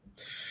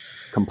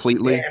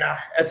completely? Man,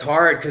 it's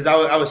hard because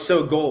I was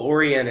so goal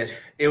oriented.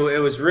 It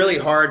was really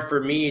hard for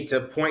me to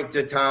point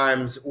to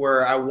times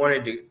where I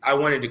wanted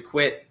to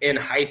quit in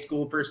high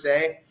school per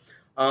se.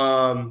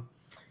 I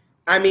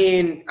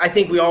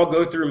think we all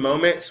go through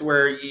moments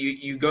where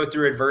you go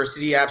through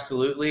adversity.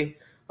 Absolutely.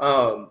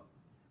 I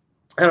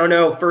don't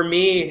know. For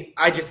me,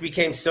 I just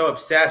became so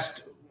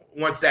obsessed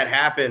once that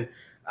happened.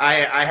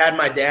 I had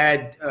my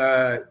dad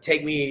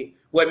take me.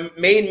 What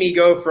made me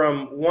go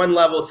from one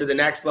level to the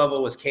next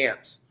level was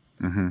camps.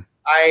 Mm-hmm.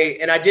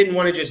 I didn't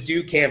want to just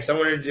do camps. I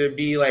wanted to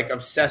be like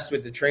obsessed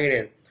with the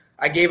training.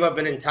 I gave up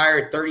an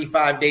entire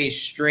 35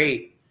 days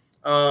straight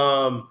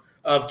of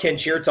Ken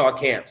Chertoff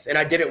camps. And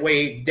I did it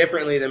way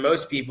differently than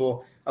most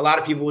people. A lot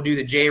of people will do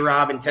the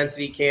J-Rob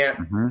intensity camp.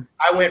 Mm-hmm.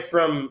 I went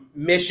from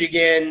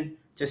Michigan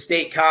to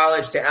State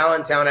College to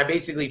Allentown. I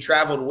basically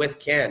traveled with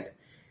Ken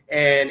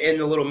and in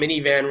the little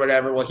minivan,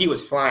 whatever. Well, he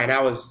was flying.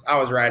 I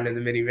was riding in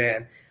the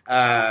minivan.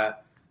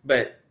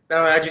 But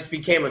I just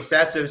became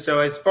obsessive. So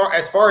as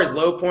far as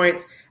low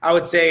points, I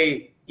would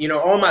say,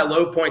 all my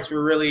low points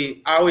were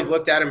really, I always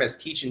looked at them as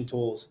teaching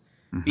tools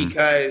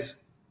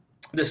because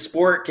the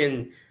sport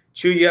can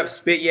chew you up,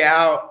 spit you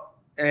out.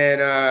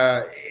 And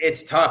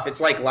it's tough. It's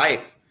like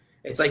life.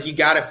 It's like you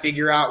got to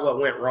figure out what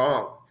went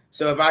wrong.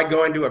 So if I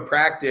go into a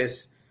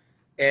practice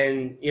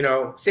and,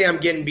 say I'm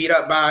getting beat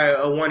up by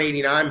a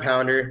 189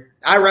 pounder,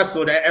 I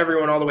wrestled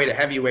everyone all the way to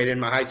heavyweight in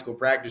my high school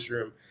practice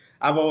room.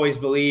 I've always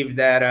believed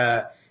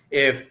that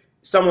if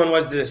someone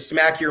was to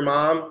smack your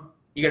mom,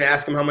 you're going to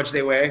ask them how much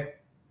they weigh.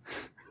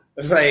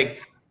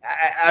 Like,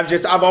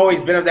 I've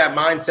always been of that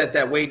mindset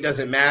that weight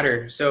doesn't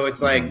matter. So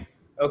it's like,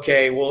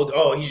 okay,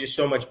 well, he's just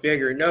so much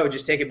bigger. No,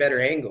 just take a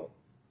better angle.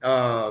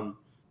 I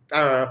don't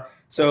know.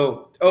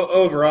 So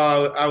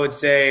overall, I would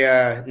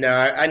say, no,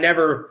 I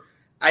never,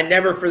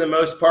 for the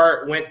most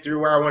part, went through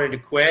where I wanted to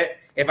quit.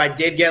 If I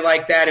did get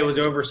like that, it was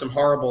over some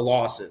horrible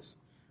losses.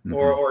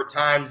 or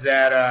times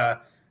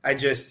that I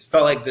just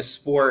felt like the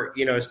sport,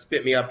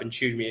 spit me up and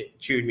chewed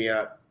me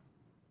up.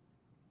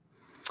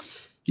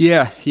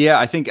 Yeah.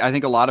 I think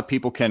a lot of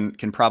people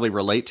can probably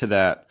relate to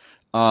that.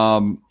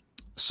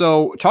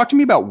 So talk to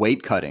me about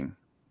weight cutting.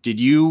 Did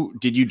you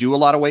do a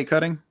lot of weight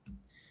cutting?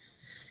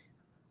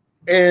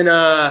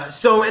 And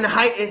so in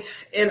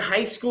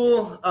high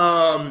school,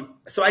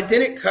 so I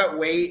didn't cut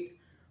weight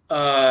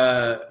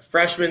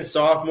freshman,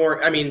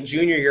 sophomore.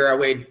 Junior year I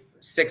weighed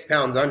 6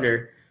 pounds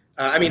under.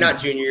 Not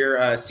junior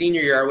year,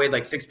 senior year I weighed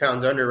like 6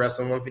 pounds under,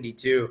 wrestling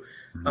 152.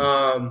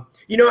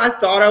 I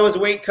thought I was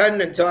weight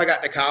cutting until I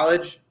got to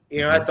college.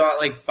 I thought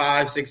like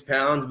 5-6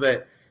 pounds,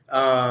 but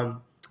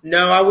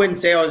no, I wouldn't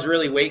say I was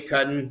really weight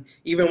cutting.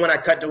 Even when I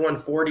cut to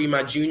 140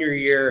 my junior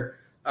year,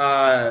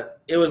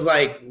 it was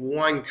like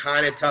one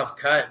kind of tough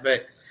cut.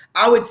 But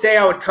I would say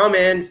I would come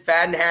in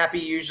fat and happy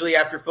usually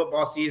after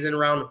football season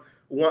around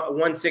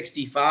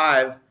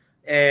 165,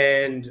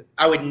 and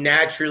I would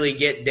naturally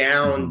get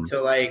down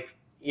to like,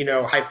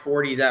 high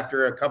 40s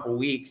after a couple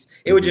weeks.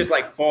 It would just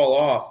like fall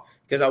off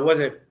because I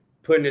wasn't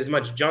putting as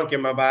much junk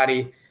in my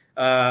body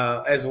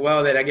as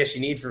well that I guess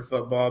you need for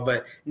football.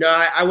 But no,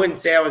 I wouldn't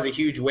say I was a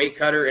huge weight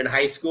cutter in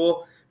high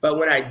school. But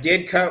when I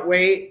did cut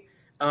weight,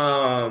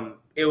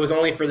 it was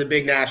only for the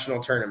big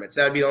national tournaments.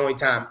 That would be the only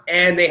time.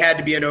 And they had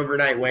to be an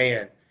overnight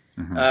weigh-in.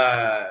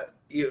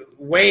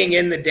 Weighing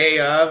in the day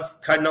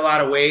of, cutting a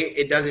lot of weight,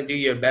 it doesn't do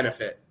you a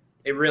benefit.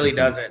 It really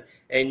doesn't.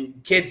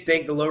 And kids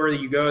think the lower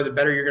you go, the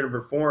better you're going to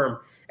perform.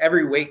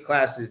 Every weight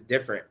class is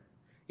different.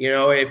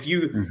 If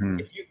you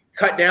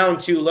cut down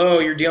too low,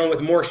 you're dealing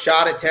with more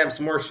shot attempts,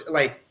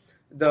 like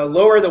the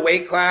lower the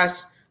weight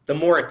class, the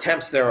more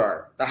attempts there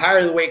are. The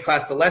higher the weight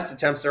class, the less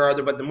attempts there are,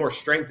 but the more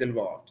strength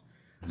involved.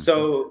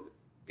 So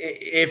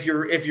if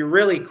you're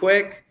really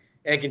quick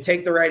and can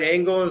take the right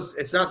angles,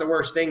 it's not the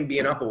worst thing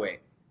being up a weight.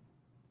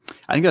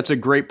 I think that's a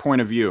great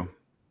point of view.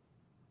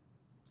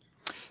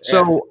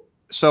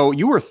 So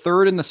you were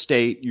third in the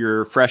state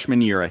your freshman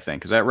year, I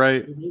think. Is that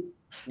right?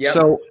 Yeah.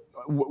 So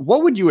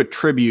what would you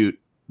attribute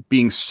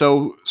being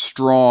so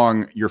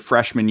strong your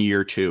freshman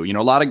year to?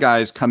 A lot of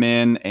guys come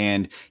in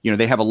and,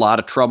 they have a lot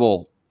of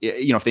trouble.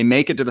 If they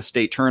make it to the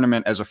state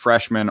tournament as a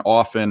freshman,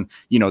 often,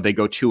 they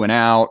go 2 and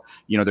out,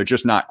 they're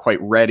just not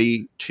quite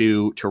ready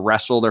to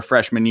wrestle their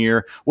freshman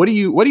year. What do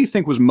you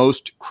think was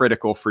most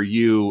critical for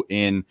you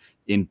in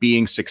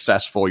being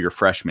successful your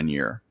freshman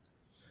year?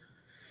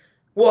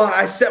 Well,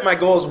 I set my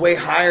goals way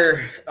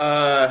higher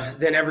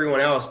than everyone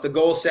else. The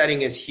goal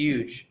setting is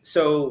huge.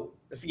 So,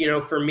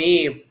 for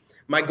me,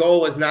 my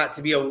goal was not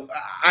to be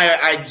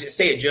I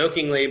say it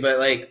jokingly, but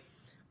like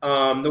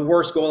the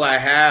worst goal I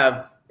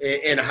have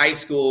in high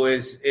school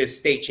is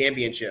state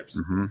championships.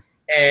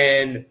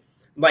 And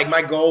like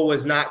my goal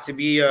was not to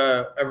be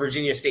a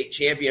Virginia state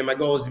champion. My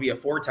goal was to be a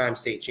 4-time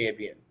state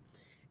champion.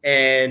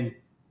 And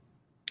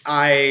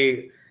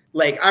I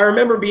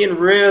remember being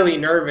really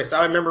nervous.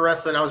 I remember I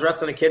was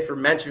wrestling a kid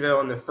from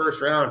Menchville in the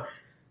first round.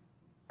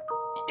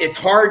 It's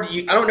hard.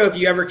 I don't know if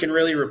you ever can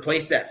really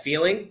replace that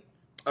feeling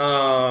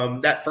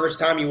that first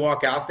time you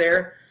walk out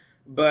there.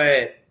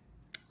 But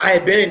I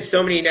had been in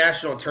so many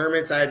national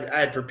tournaments. I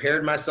had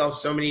prepared myself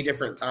so many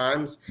different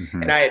times.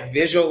 And I had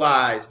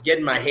visualized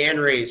getting my hand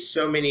raised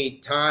so many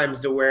times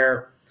to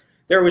where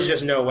there was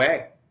just no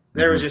way.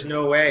 There was just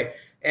no way.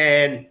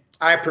 And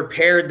I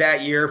prepared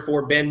that year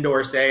for Ben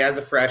Dorsey as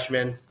a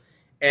freshman.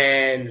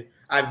 And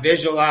I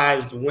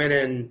visualized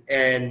winning,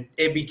 and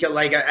it became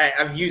like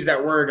I've used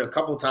that word a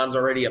couple times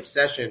already,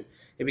 obsession.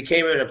 It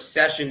became an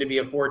obsession to be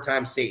a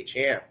 4-time state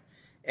champ.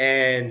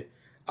 And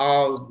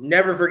I'll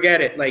never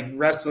forget it, like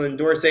wrestling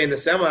Dorsey in the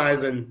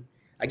semis, and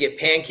I get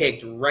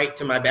pancaked right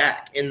to my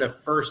back in the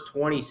first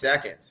 20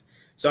 seconds.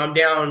 So I'm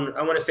down,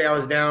 I want to say I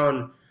was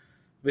down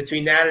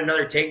between that and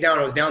another takedown.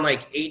 I was down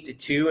like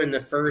 8-2 in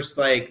the first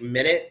like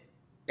minute.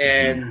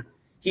 And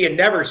he had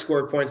never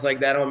scored points like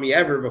that on me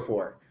ever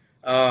before.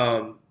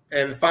 And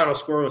the final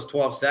score was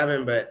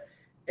 12-7, but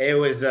it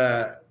was,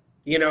 I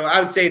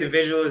would say the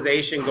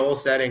visualization, goal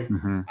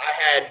setting.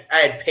 I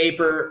had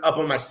paper up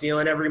on my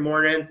ceiling every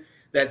morning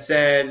that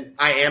said,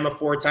 I am a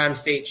 4-time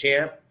state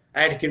champ.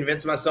 I had to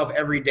convince myself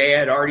every day I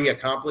had already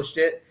accomplished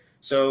it.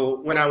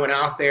 So when I went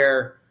out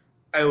there,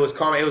 it was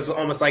calm. It was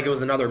almost like it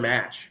was another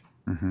match.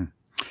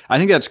 I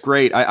think that's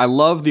great. I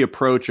love the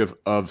approach of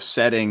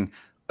oversetting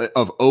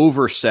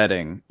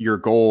your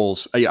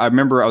goals. I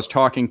remember I was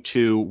talking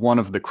to one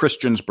of the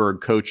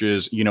Christiansburg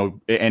coaches,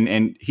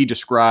 and he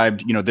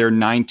described, their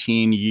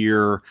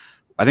 19-year,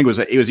 I think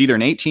it was either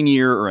an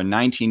 18-year or a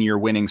 19-year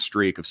winning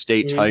streak of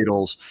state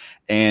titles.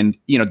 And,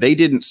 they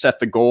didn't set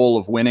the goal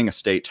of winning a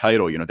state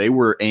title. They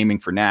were aiming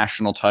for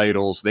national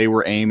titles. They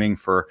were aiming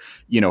for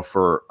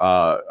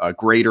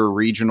greater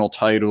regional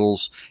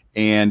titles.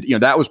 And,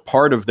 that was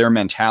part of their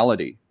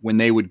mentality when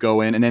they would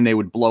go in, and then they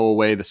would blow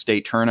away the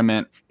state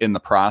tournament in the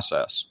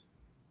process.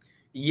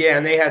 Yeah.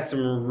 And they had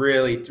some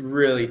really,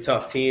 really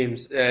tough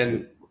teams.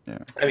 And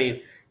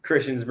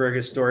Christiansburg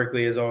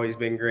historically has always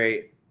been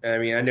great. I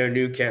know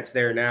New Kent's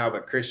there now,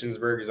 but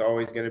Christiansburg is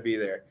always going to be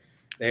there.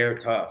 They are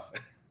tough.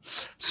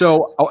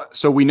 So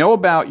we know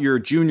about your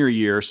junior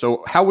year.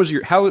 So how was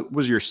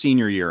your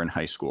senior year in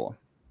high school?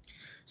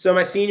 So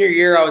my senior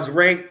year, I was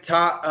ranked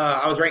top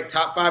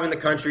 5 in the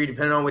country,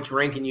 depending on which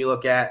ranking you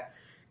look at.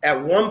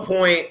 At one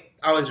point,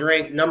 I was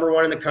ranked number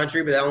 1 in the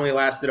country, but that only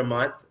lasted a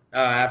month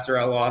after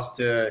I lost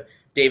to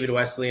David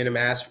Wesley in a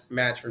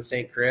match from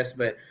St. Chris.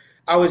 But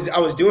I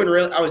was doing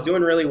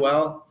really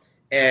well.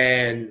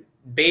 And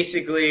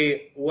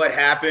basically, what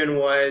happened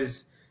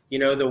was,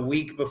 the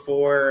week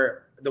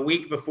before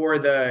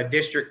the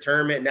district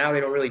tournament. Now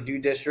they don't really do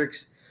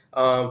districts,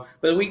 but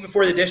the week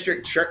before the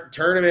district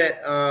tournament,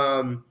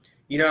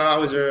 I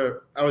was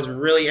a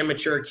really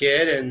immature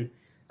kid, and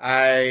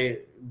I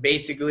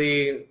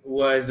basically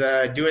was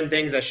doing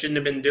things I shouldn't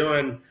have been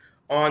doing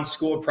on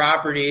school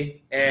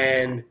property,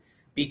 and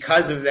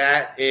because of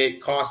that,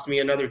 it cost me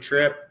another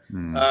trip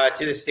to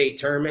the state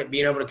tournament,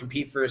 being able to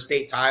compete for a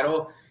state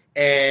title,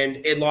 and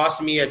it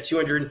lost me a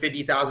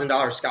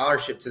 $250,000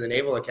 scholarship to the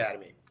Naval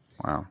Academy.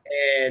 Wow!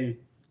 And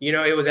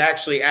it was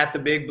actually at the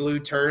Big Blue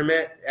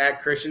tournament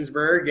at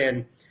Christiansburg,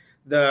 and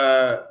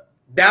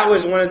that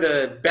was one of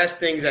the best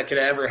things that could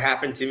ever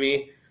happen to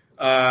me.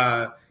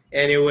 And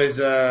it was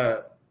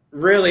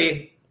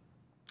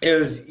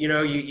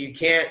you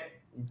can't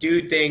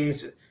do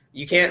things,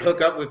 you can't hook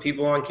up with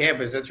people on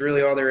campus. That's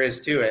really all there is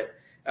to it.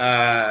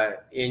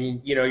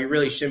 And you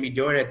really shouldn't be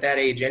doing it at that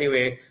age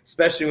anyway,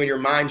 especially when your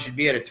mind should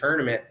be at a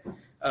tournament.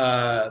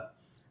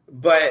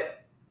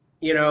 But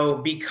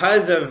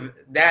because of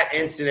that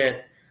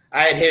incident,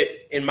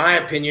 in my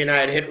opinion, I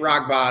had hit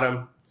rock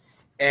bottom,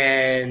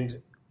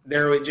 and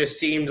there just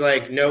seemed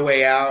like no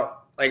way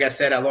out. Like I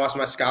said, I lost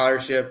my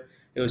scholarship.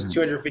 It was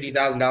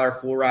 $250,000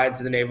 full ride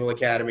to the Naval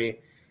Academy.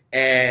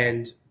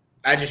 And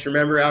I just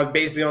remember I was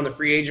basically on the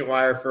free agent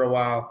wire for a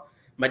while.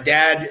 My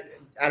dad,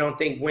 I don't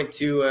think, went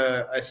to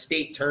a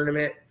state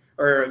tournament,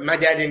 or my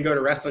dad didn't go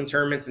to wrestling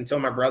tournaments until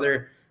my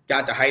brother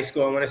got to high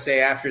school, I want to say,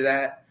 after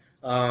that.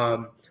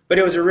 But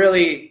it was a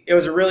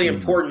really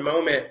important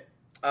moment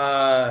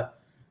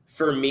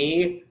for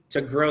me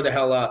to grow the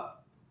hell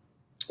up.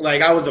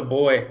 Like, I was a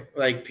boy,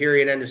 like,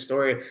 period, end of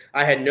story.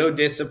 I had no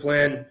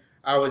discipline.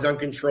 I was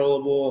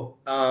uncontrollable.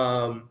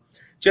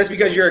 Just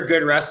because you're a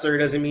good wrestler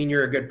doesn't mean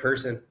you're a good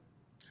person.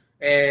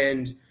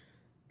 And,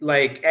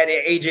 like, at the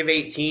age of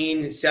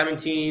 18,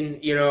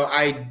 17,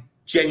 I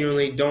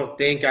genuinely don't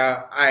think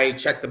I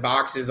checked the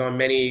boxes on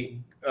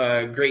many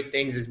great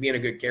things as being a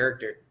good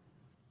character.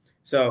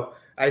 So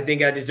I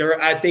think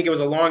it was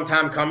a long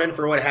time coming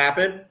for what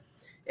happened.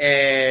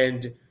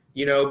 And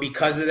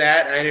because of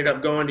that, I ended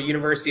up going to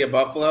University of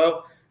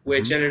Buffalo,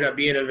 which ended up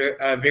being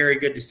a very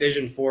good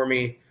decision for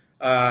me,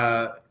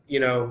 for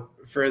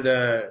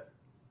the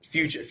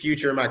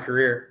future of my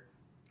career.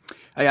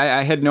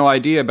 I had no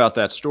idea about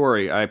that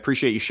story. I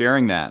appreciate you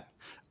sharing that.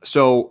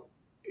 So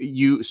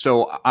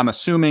I'm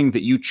assuming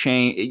that you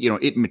changed,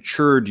 it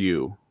matured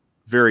you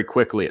very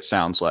quickly, it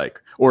sounds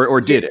like, or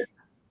did it?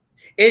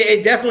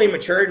 It definitely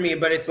matured me,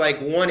 but it's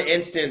like one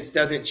instance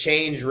doesn't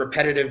change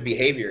repetitive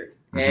behavior.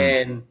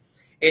 And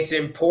it's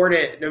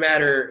important, no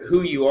matter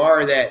who you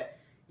are, that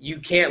you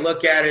can't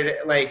look at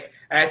it like,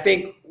 I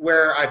think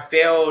where I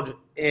failed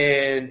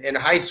in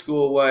high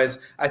school was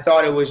I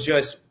thought it was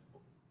just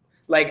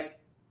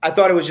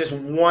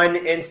one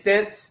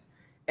instance,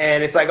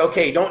 and it's like,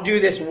 okay, don't do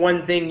this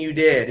one thing you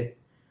did.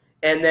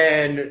 And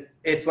then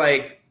it's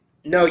like,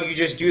 no, you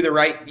just do the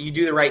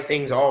right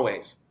things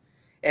always.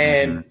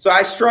 And so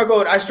I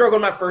struggled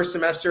my first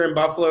semester in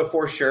Buffalo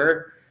for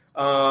sure.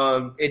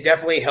 It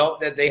definitely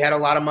helped that they had a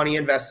lot of money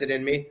invested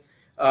in me,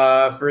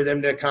 for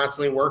them to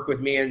constantly work with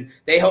me, and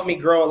they helped me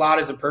grow a lot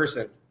as a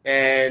person,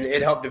 and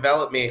it helped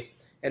develop me.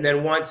 And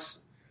then when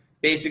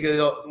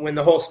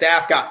the whole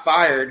staff got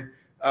fired,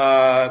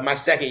 my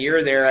second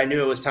year there, I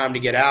knew it was time to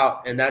get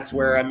out. And that's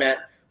where I met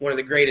one of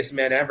the greatest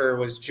men ever,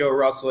 was Joe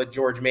Russell at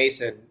George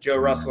Mason, Joe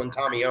Russell and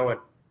Tommy Owen.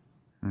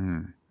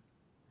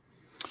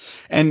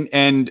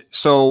 And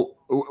so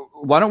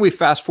why don't we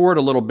fast forward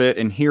a little bit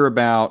and hear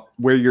about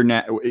where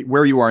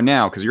you are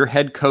now, because you're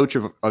head coach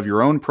of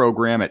your own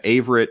program at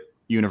Averett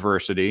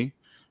University.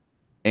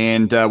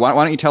 And why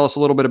don't you tell us a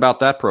little bit about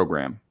that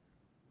program?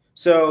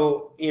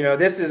 So,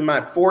 this is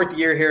my 4th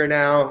year here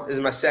now. This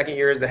is my 2nd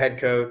year as the head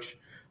coach.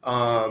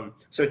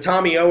 So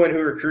Tommy Owen,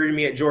 who recruited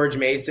me at George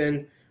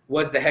Mason,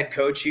 was the head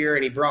coach here,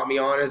 and he brought me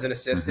on as an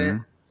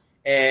assistant.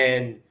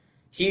 And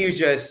he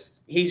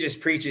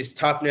just preaches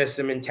toughness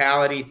and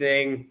mentality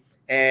thing.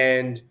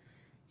 And,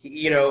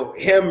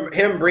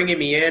 him bringing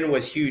me in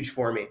was huge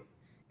for me.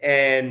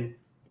 And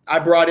I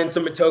brought in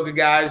some Atoka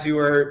guys who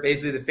are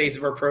basically the face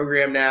of our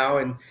program now,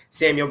 and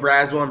Samuel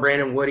Braswell and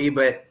Brandon Woody.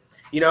 But,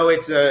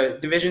 it's a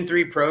Division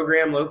III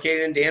program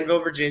located in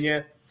Danville,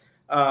 Virginia.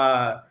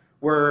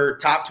 We're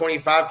top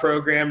 25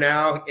 program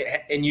now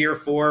in year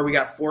 4. We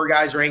got 4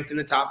 guys ranked in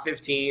the top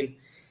 15.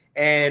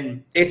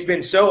 And it's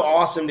been so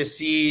awesome to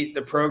see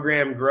the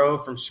program grow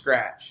from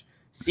scratch,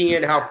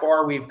 seeing how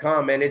far we've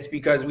come. And it's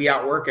because we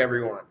outwork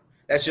everyone.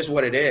 That's just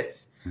what it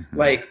is.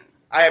 Like,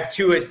 I have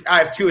two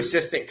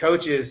assistant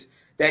coaches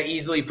that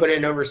easily put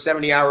in over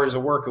 70 hours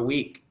of work a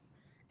week.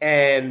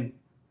 And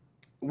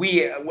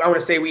I want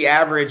to say we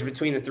average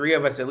between the three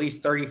of us at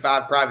least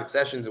 35 private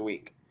sessions a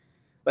week.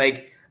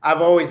 Like,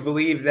 I've always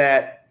believed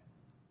that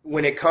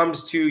when it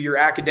comes to your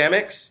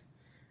academics,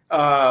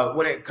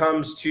 when it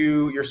comes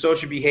to your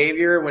social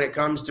behavior, when it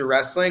comes to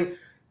wrestling,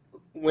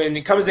 when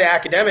it comes to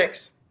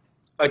academics,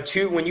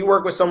 when you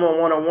work with someone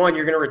one-on-one,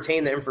 you're going to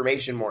retain the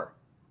information more.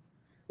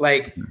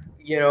 Like,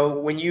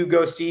 when you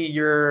go see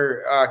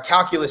your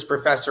calculus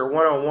professor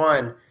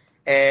one-on-one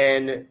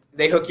and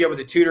they hook you up with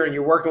a tutor and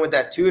you're working with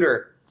that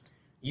tutor,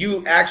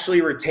 you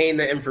actually retain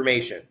the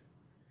information.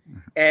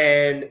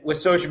 And with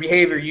social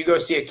behavior, you go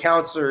see a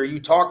counselor, you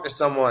talk to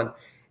someone,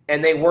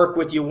 and they work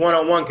with you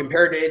one-on-one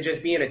compared to it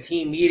just being a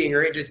team meeting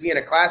or it just being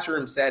a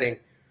classroom setting.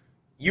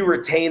 You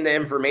retain the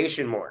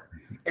information more.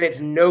 And it's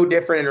no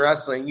different in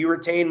wrestling. You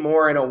retain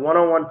more in a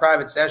one-on-one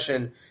private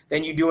session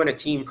than you do in a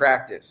team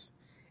practice.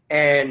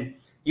 And,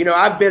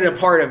 I've been a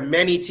part of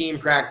many team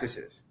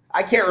practices.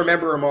 I can't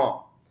remember them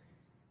all.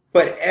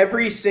 But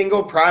every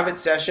single private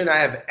session I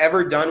have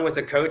ever done with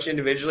a coach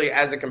individually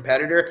as a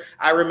competitor,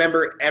 I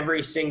remember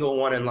every single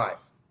one in life.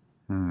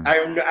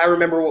 I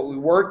remember what we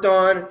worked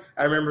on.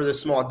 I remember the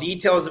small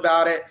details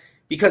about it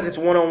because it's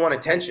one-on-one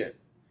attention.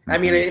 I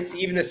mean, it's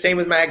even the same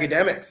with my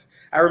academics.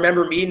 I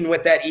remember meeting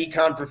with that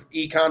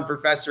econ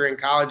professor in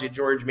college at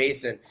George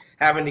Mason,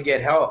 having to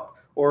get help,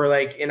 or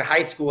like in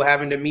high school,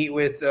 having to meet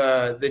with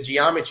the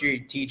geometry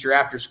teacher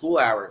after school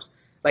hours.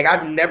 Like,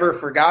 I've never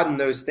forgotten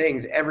those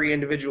things every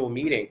individual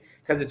meeting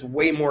because it's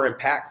way more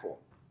impactful.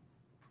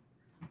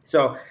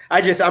 So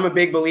I'm a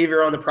big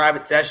believer on the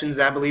private sessions.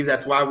 I believe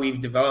that's why we've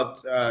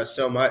developed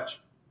so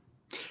much.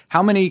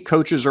 How many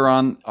coaches are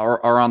on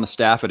the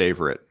staff at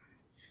Averett?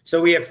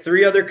 So we have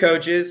 3 other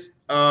coaches.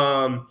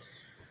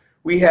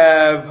 We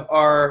have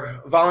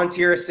our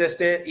volunteer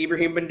assistant,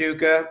 Ibrahim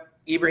Banduka.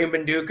 Ibrahim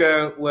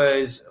Banduka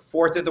was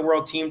 4th at the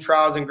World Team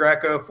Trials in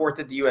Greco, 4th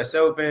at the U.S.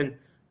 Open,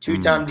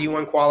 2-time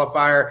D1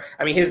 qualifier.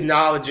 I mean, his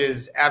knowledge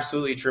is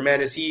absolutely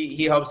tremendous.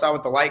 He helps out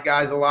with the light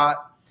guys a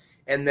lot.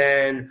 And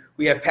then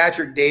we have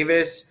Patrick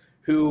Davis,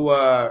 who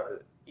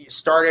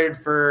started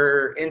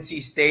for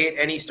NC State,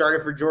 and he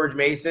started for George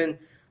Mason,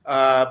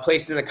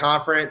 placed in the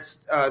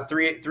conference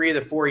 3 of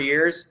the 4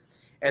 years.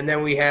 And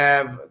then we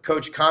have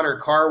Coach Connor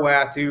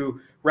Carwath,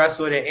 who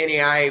wrestled at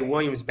NAIA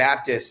Williams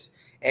Baptist,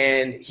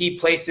 and he's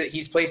placed at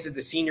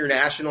the senior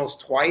nationals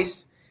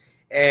twice,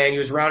 and he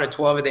was round of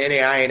 12 at the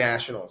NAIA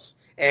nationals.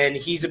 And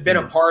he's been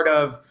a part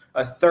of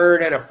a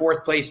 3rd and a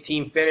 4th place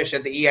team finish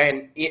at the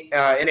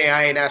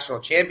NAIA national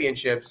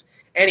championships,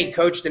 and he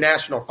coached the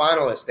national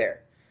finalists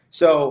there.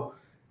 So,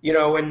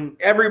 when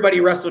everybody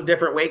wrestled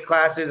different weight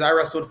classes, I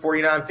wrestled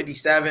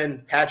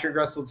 49-57, Patrick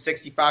wrestled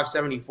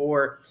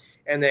 65-74,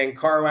 and then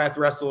Carwath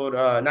wrestled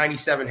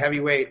 97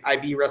 heavyweight,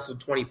 IB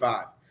wrestled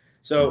 25.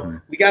 So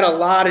we got a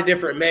lot of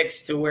different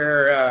mix to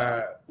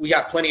where we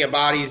got plenty of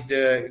bodies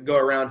to go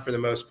around for the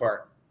most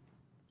part.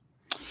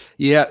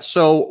 Yeah.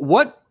 So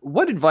what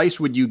advice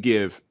would you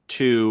give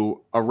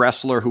to a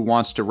wrestler who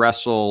wants to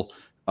wrestle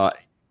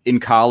in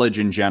college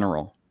in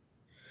general?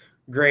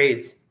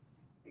 Grades.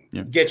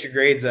 Yeah. Get your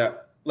grades up.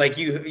 Like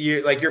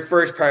you like your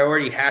first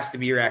priority has to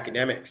be your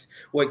academics.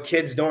 What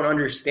kids don't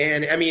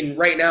understand. I mean,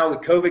 right now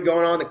with COVID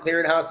going on, the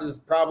clearinghouse is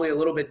probably a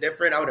little bit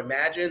different, I would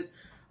imagine.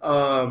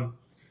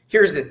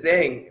 Here's the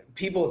thing.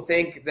 People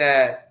think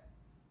that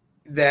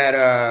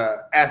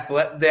the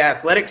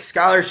athletic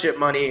scholarship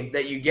money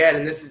that you get,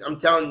 and this is, I'm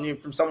telling you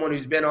from someone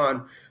who's been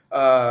on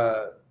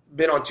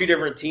 2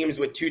 different teams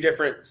with 2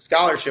 different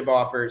scholarship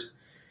offers.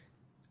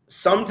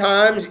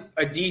 Sometimes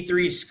a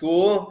D3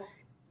 school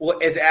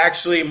is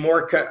actually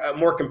more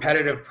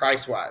competitive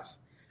price-wise.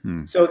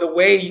 So the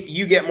way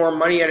you get more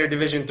money at a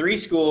Division III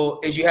school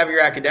is you have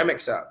your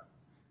academics up.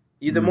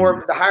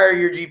 The higher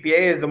your GPA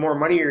is, the more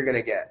money you're going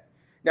to get.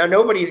 Now,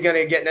 nobody's going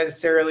to get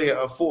necessarily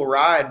a full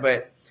ride,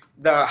 but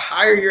the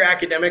higher your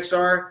academics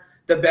are,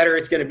 the better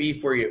it's going to be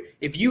for you.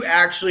 If you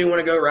actually want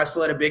to go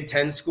wrestle at a Big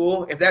Ten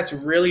school, if that's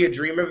really a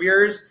dream of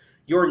yours,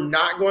 you're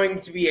not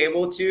going to be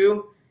able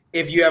to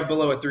if you have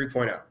below a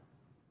 3.0.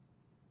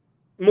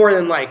 More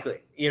than likely.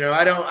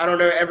 I don't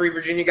know every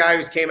Virginia guy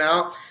who's came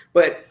out,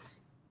 but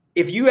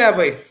if you have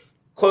if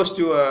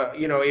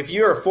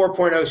you're a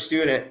 4.0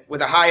 student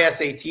with a high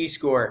SAT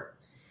score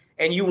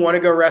and you want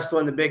to go wrestle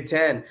in the Big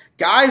Ten,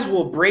 guys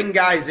will bring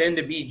guys in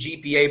to be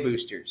GPA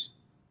boosters.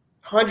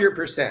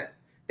 100%.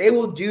 They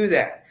will do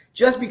that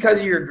just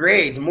because of your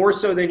grades, more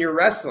so than your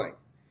wrestling.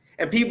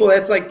 And people,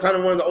 that's like kind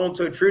of one of the old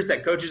toed truths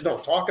that coaches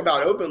don't talk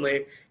about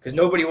openly because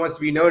nobody wants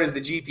to be known as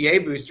the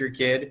GPA booster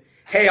kid.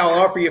 Hey, I'll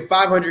offer you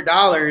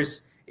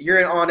 $500.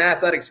 You're on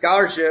athletic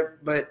scholarship,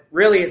 but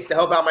really it's to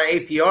help out my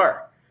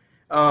APR,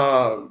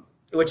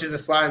 which is a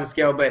sliding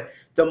scale. But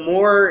the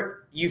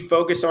more you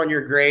focus on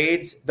your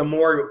grades, the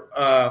more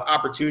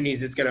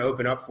opportunities it's going to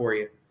open up for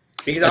you.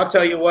 Because I'll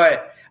tell you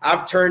what,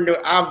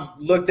 I've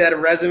looked at a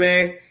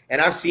resume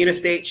and I've seen a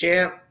state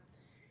champ,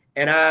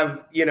 and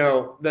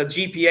the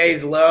GPA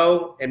is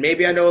low, and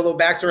maybe I know a little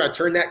backstory. I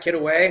turned that kid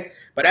away,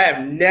 but I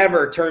have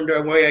never turned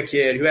away a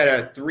kid who had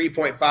a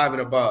 3.5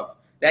 and above.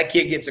 That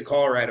kid gets a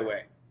call right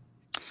away.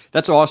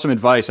 That's awesome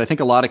advice. I think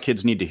a lot of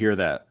kids need to hear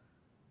that.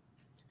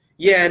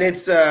 Yeah, and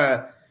it's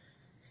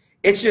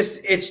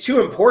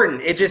too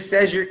important. It just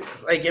says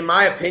in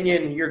my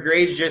opinion, your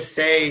grades just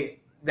say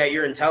that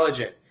you're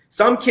intelligent.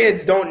 Some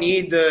kids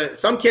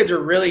some kids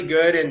are really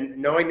good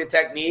in knowing the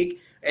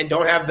technique and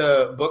don't have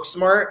the book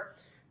smart.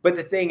 But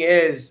the thing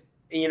is,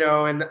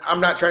 and I'm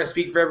not trying to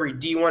speak for every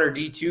D1 or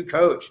D2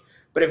 coach,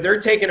 but if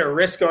they're taking a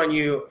risk on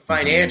you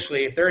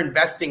financially, if they're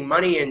investing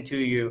money into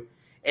you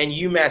and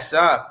you mess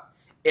up,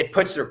 it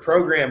puts their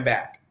program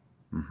back.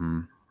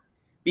 Mm-hmm.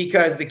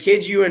 Because the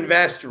kids you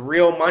invest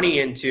real money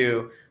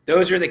into,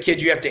 those are the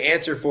kids you have to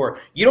answer for.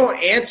 You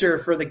don't answer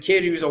for the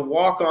kid who's a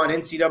walk-on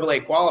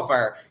NCAA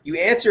qualifier. You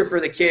answer for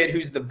the kid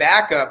who's the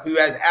backup who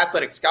has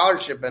athletic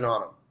scholarship in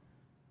on them.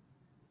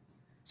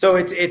 So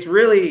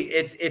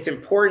it's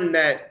important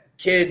that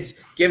kids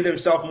give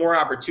themselves more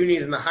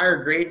opportunities, and the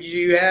higher grades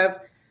you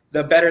have,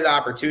 the better the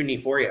opportunity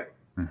for you.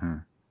 Mm-hmm.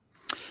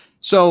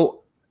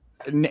 So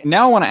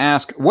now I want to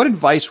ask, what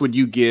advice would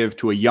you give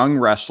to a young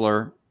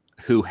wrestler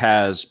who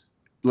has,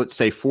 let's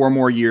say, 4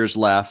 more years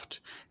left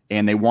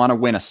and they want to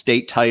win a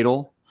state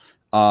title?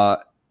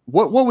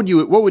 What would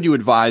you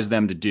advise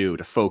them to do,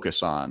 to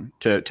focus on,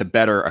 to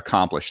better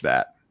accomplish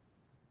that?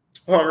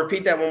 Hold on,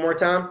 repeat that one more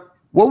time.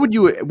 What would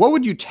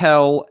you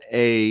tell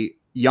a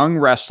young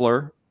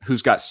wrestler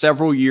who's got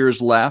several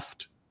years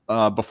left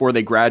before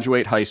they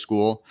graduate high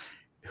school,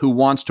 who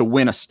wants to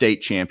win a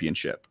state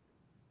championship?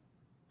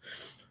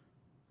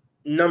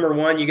 Number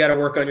one, you got to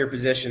work on your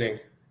positioning.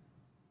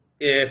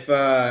 If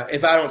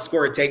I don't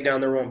score a takedown,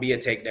 there won't be a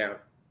takedown.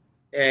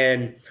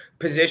 And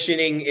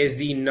positioning is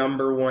the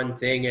number one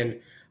thing. And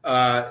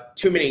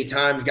too many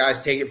times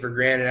guys take it for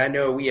granted. I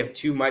know we have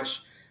too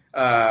much.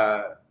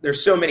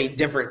 There's so many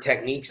different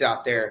techniques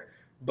out there,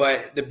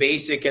 but the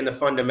basic and the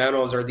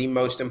fundamentals are the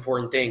most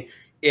important thing.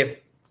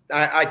 If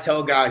I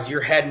tell guys,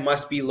 your head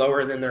must be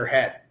lower than their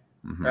head,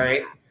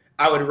 right?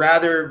 I would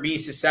rather be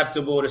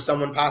susceptible to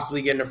someone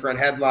possibly getting a front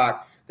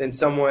headlock than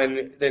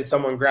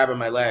someone grabbing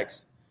my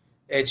legs.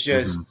 It's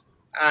just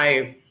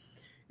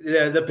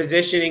the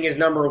positioning is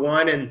number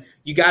one, and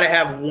you got to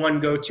have one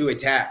go-to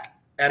attack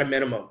at a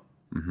minimum,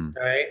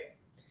 right?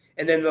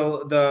 And then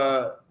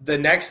the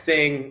next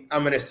thing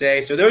I'm going to say,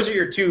 so those are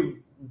your 2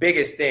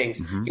 biggest things.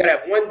 You got to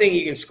have one thing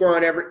you can score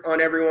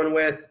on everyone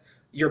with.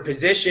 Your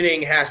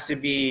positioning has to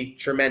be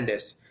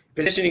tremendous.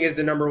 Positioning is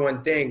the number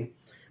one thing.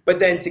 But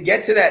then to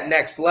get to that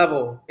next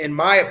level, in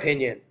my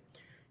opinion,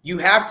 you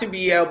have to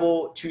be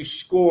able to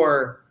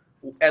score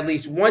at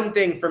least one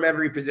thing from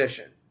every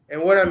position.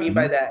 And what I mean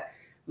by that,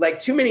 like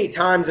too many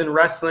times in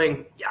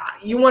wrestling,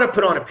 you want to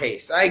put on a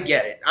pace. I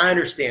get it. I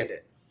understand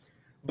it.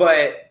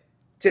 But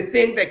to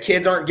think that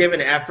kids aren't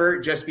giving effort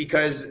just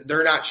because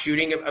they're not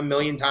shooting a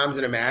million times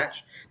in a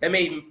match, that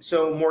may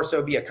more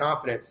so be a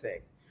confidence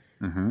thing.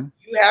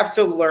 You have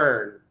to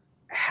learn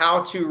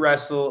how to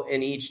wrestle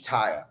in each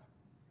tie-up.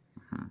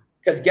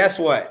 Because guess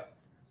what?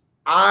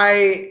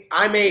 I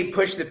may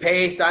push the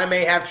pace. I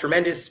may have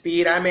tremendous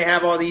speed. I may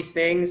have all these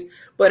things.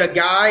 But a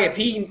guy, if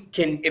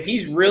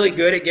he's really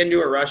good at getting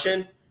to a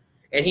Russian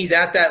and he's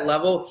at that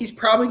level, he's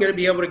probably going to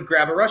be able to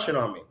grab a Russian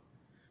on me.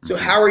 So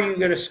how are you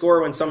going to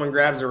score when someone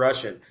grabs a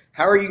Russian?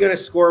 How are you going to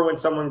score when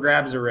someone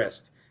grabs a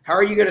wrist? How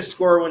are you going to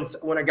score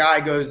when a guy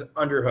goes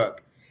underhook?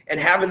 And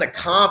having the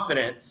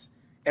confidence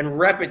and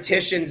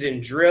repetitions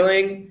in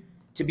drilling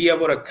to be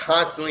able to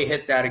constantly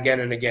hit that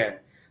again and again.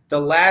 The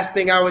last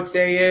thing I would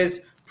say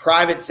is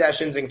private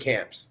sessions and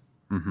camps.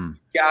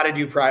 Got to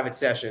do private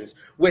sessions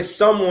with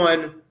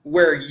someone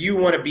where you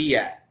want to be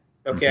at,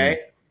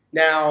 okay?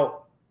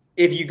 Now,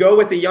 if you go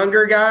with a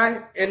younger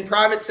guy in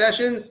private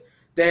sessions,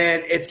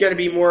 then it's going to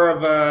be more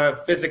of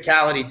a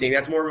physicality thing.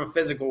 That's more of a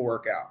physical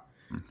workout.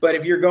 But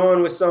if you're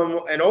going with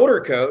an older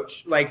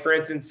coach, like for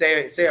instance,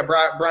 say a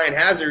Brian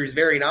Hazard, who's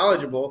very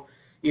knowledgeable,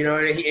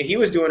 and he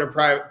was doing a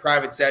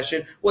private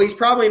session. Well, he's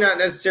probably not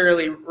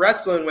necessarily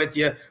wrestling with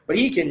you, but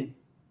he can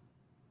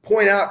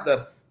point out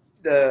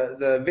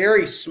the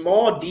very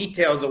small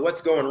details of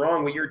what's going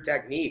wrong with your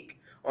technique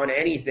on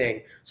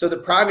anything. So the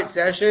private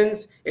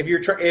sessions, if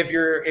you're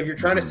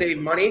trying to save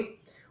money,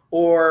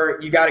 or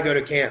you got to go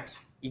to camps,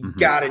 you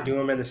got to do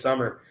them in the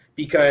summer,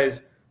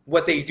 because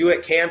what they do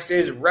at camps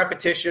is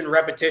repetition,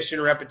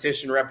 repetition,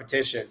 repetition,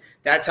 repetition.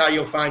 That's how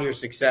you'll find your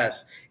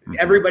success.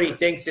 Everybody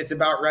thinks it's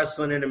about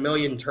wrestling in a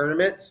million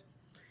tournaments.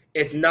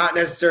 It's not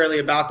necessarily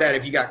about that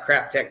if you got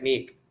crap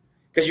technique,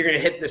 because you're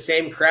going to hit the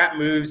same crap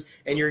moves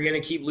and you're going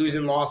to keep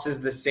losing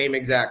losses the same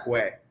exact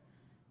way.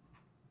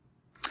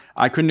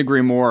 I couldn't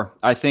agree more.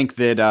 I think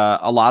that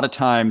a lot of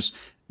times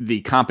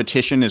the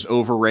competition is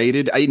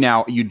overrated.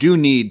 Now, you do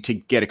need to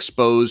get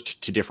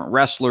exposed to different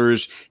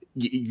wrestlers.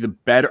 The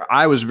better.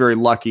 I was very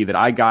lucky that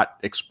I got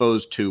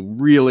exposed to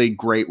really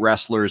great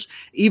wrestlers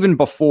even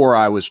before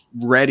I was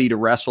ready to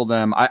wrestle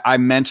them. I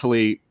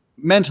mentally,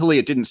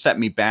 it didn't set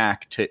me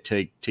back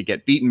to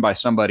get beaten by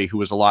somebody who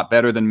was a lot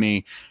better than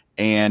me.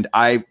 And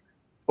I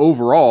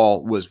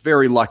overall was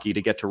very lucky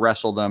to get to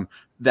wrestle them.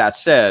 That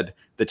said,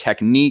 the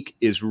technique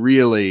is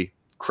really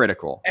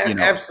critical.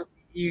 Absolutely.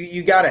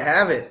 You got to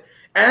have it.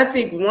 And I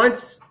think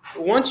once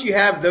you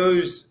have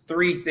those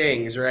three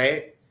things,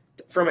 right,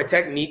 from a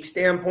technique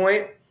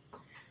standpoint,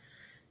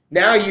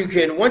 now you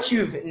can, once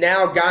you've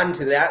now gotten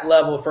to that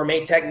level from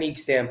a technique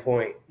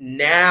standpoint,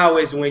 now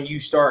is when you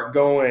start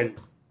going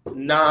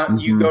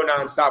you go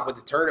nonstop with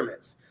the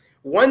tournaments.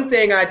 One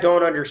thing I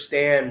don't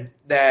understand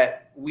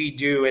that we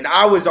do, and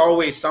I was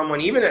always someone,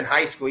 even in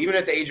high school, even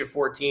at the age of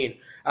 14,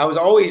 I was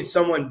always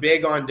someone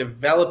big on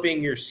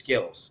developing your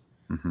skills.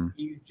 Mm-hmm.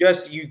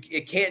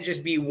 It can't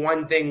just be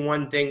one thing.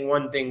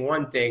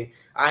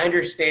 I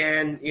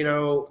understand,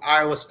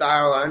 Iowa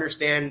style. I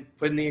understand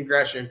putting the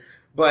aggression,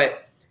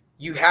 but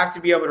you have to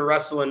be able to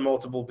wrestle in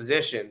multiple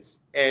positions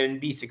and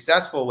be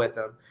successful with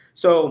them.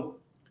 So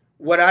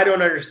what I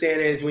don't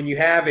understand is when you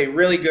have a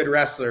really good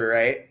wrestler,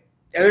 right?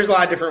 And there's a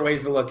lot of different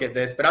ways to look at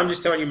this, but I'm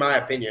just telling you my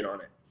opinion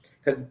on it,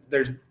 because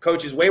there's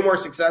coaches way more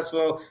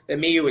successful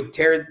than me who would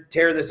tear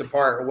this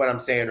apart with what I'm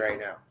saying right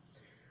now.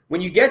 When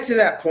you get to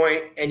that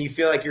point and you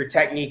feel like your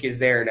technique is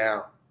there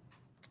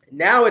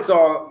now it's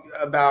all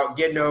about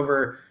getting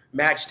over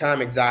match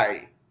time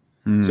anxiety.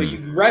 So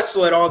you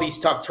wrestle at all these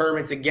tough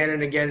tournaments again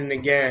and again and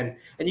again,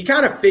 and you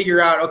kind of figure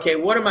out, okay,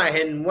 what am I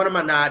hitting? What am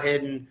I not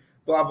hitting?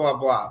 Blah, blah,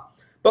 blah.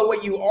 But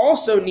what you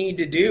also need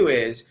to do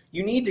is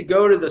you need to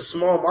go to the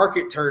small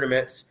market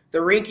tournaments, the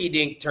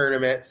rinky-dink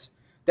tournaments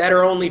that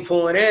are only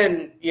pulling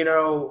in,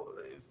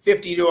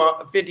 50 to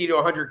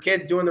 100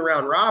 kids doing the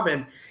round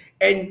robin.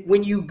 And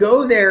when you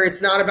go there,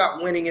 it's not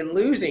about winning and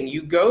losing.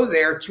 You go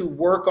there to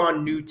work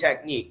on new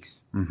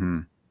techniques. Mm-hmm.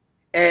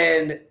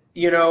 And,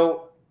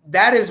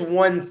 that is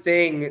one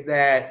thing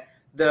that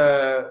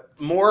the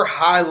more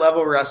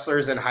high-level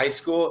wrestlers in high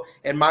school,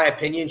 in my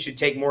opinion, should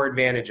take more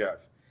advantage of,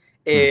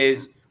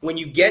 is when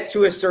you get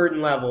to a certain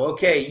level,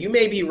 okay, you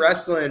may be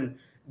wrestling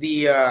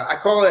the I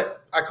call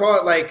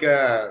it like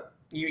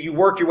you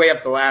work your way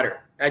up the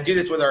ladder. I do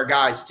this with our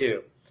guys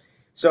too.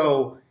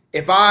 So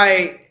if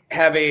I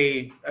have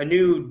a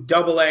new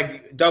double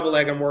leg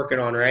I'm working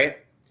on, right?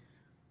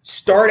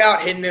 Start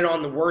out hitting it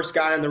on the worst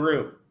guy in the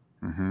room.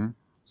 Mm-hmm.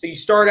 So you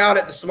start out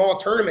at the small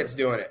tournaments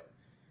doing it.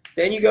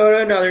 Then you go to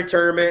another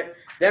tournament.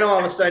 Then all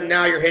of a sudden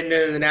now you're hitting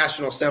it in the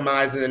national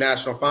semis and the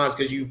national finals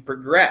because you've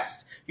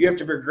progressed. You have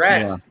to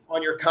progress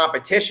on your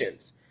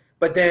competitions.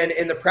 But then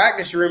in the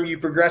practice room, you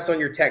progress on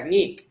your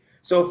technique.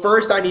 So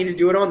first I need to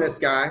do it on this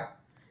guy.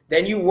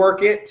 Then you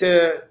work it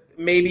to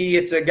maybe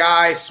it's a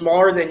guy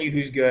smaller than you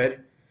who's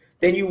good.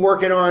 Then you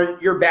work it on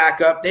your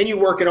backup. Then you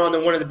work it on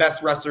one of the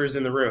best wrestlers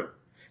in the room.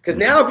 Because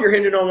now if you're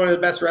hitting it on one of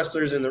the best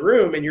wrestlers in the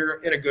room and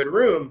you're in a good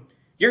room,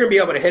 you're going to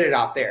be able to hit it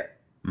out there.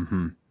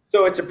 Mm-hmm.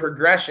 So it's a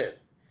progression.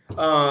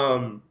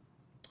 So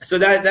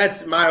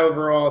that's my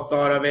overall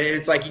thought of it. And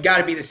it's like you got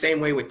to be the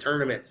same way with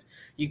tournaments.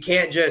 You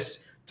can't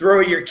just throw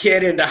your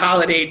kid into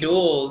holiday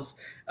duels,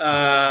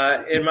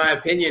 in my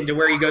opinion, to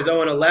where he goes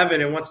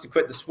 0-11 and wants to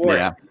quit the sport.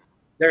 Yeah.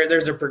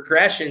 There's a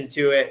progression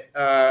to it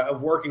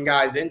of working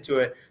guys into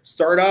it.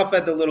 Start off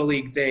at the little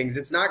league things.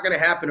 It's not going to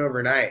happen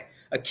overnight.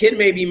 A kid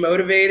may be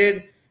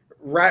motivated,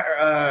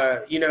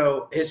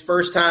 his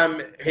first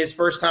time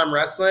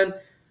wrestling.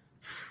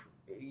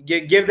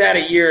 Give that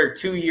a year,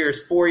 2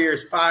 years, 4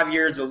 years, 5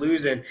 years of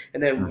losing,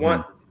 and then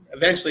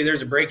eventually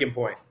there's a breaking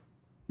point.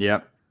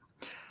 Yep.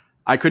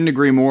 I couldn't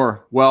agree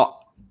more.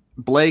 Well,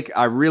 Blake,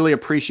 I really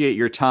appreciate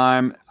your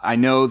time. I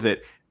know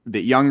that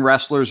young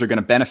wrestlers are going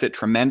to benefit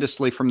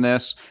tremendously from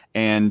this,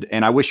 and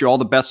I wish you all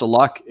the best of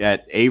luck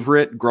at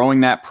Averett, growing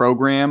that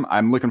program.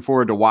 I'm looking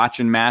forward to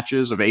watching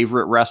matches of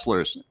Averett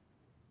wrestlers.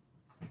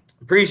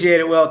 Appreciate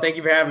it, Will. Thank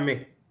you for having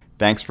me.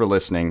 Thanks for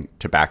listening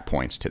to Back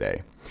Points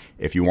today.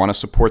 If you want to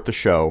support the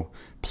show,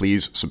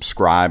 please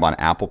subscribe on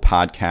Apple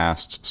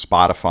Podcasts,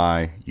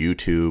 Spotify,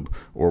 YouTube,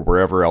 or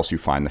wherever else you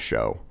find the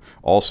show.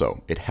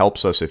 Also, it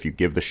helps us if you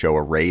give the show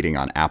a rating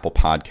on Apple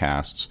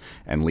Podcasts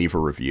and leave a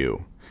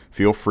review.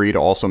 Feel free to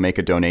also make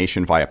a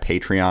donation via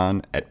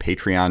Patreon at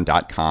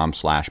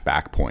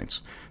patreon.com/backpoints.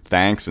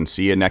 Thanks, and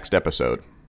see you next episode.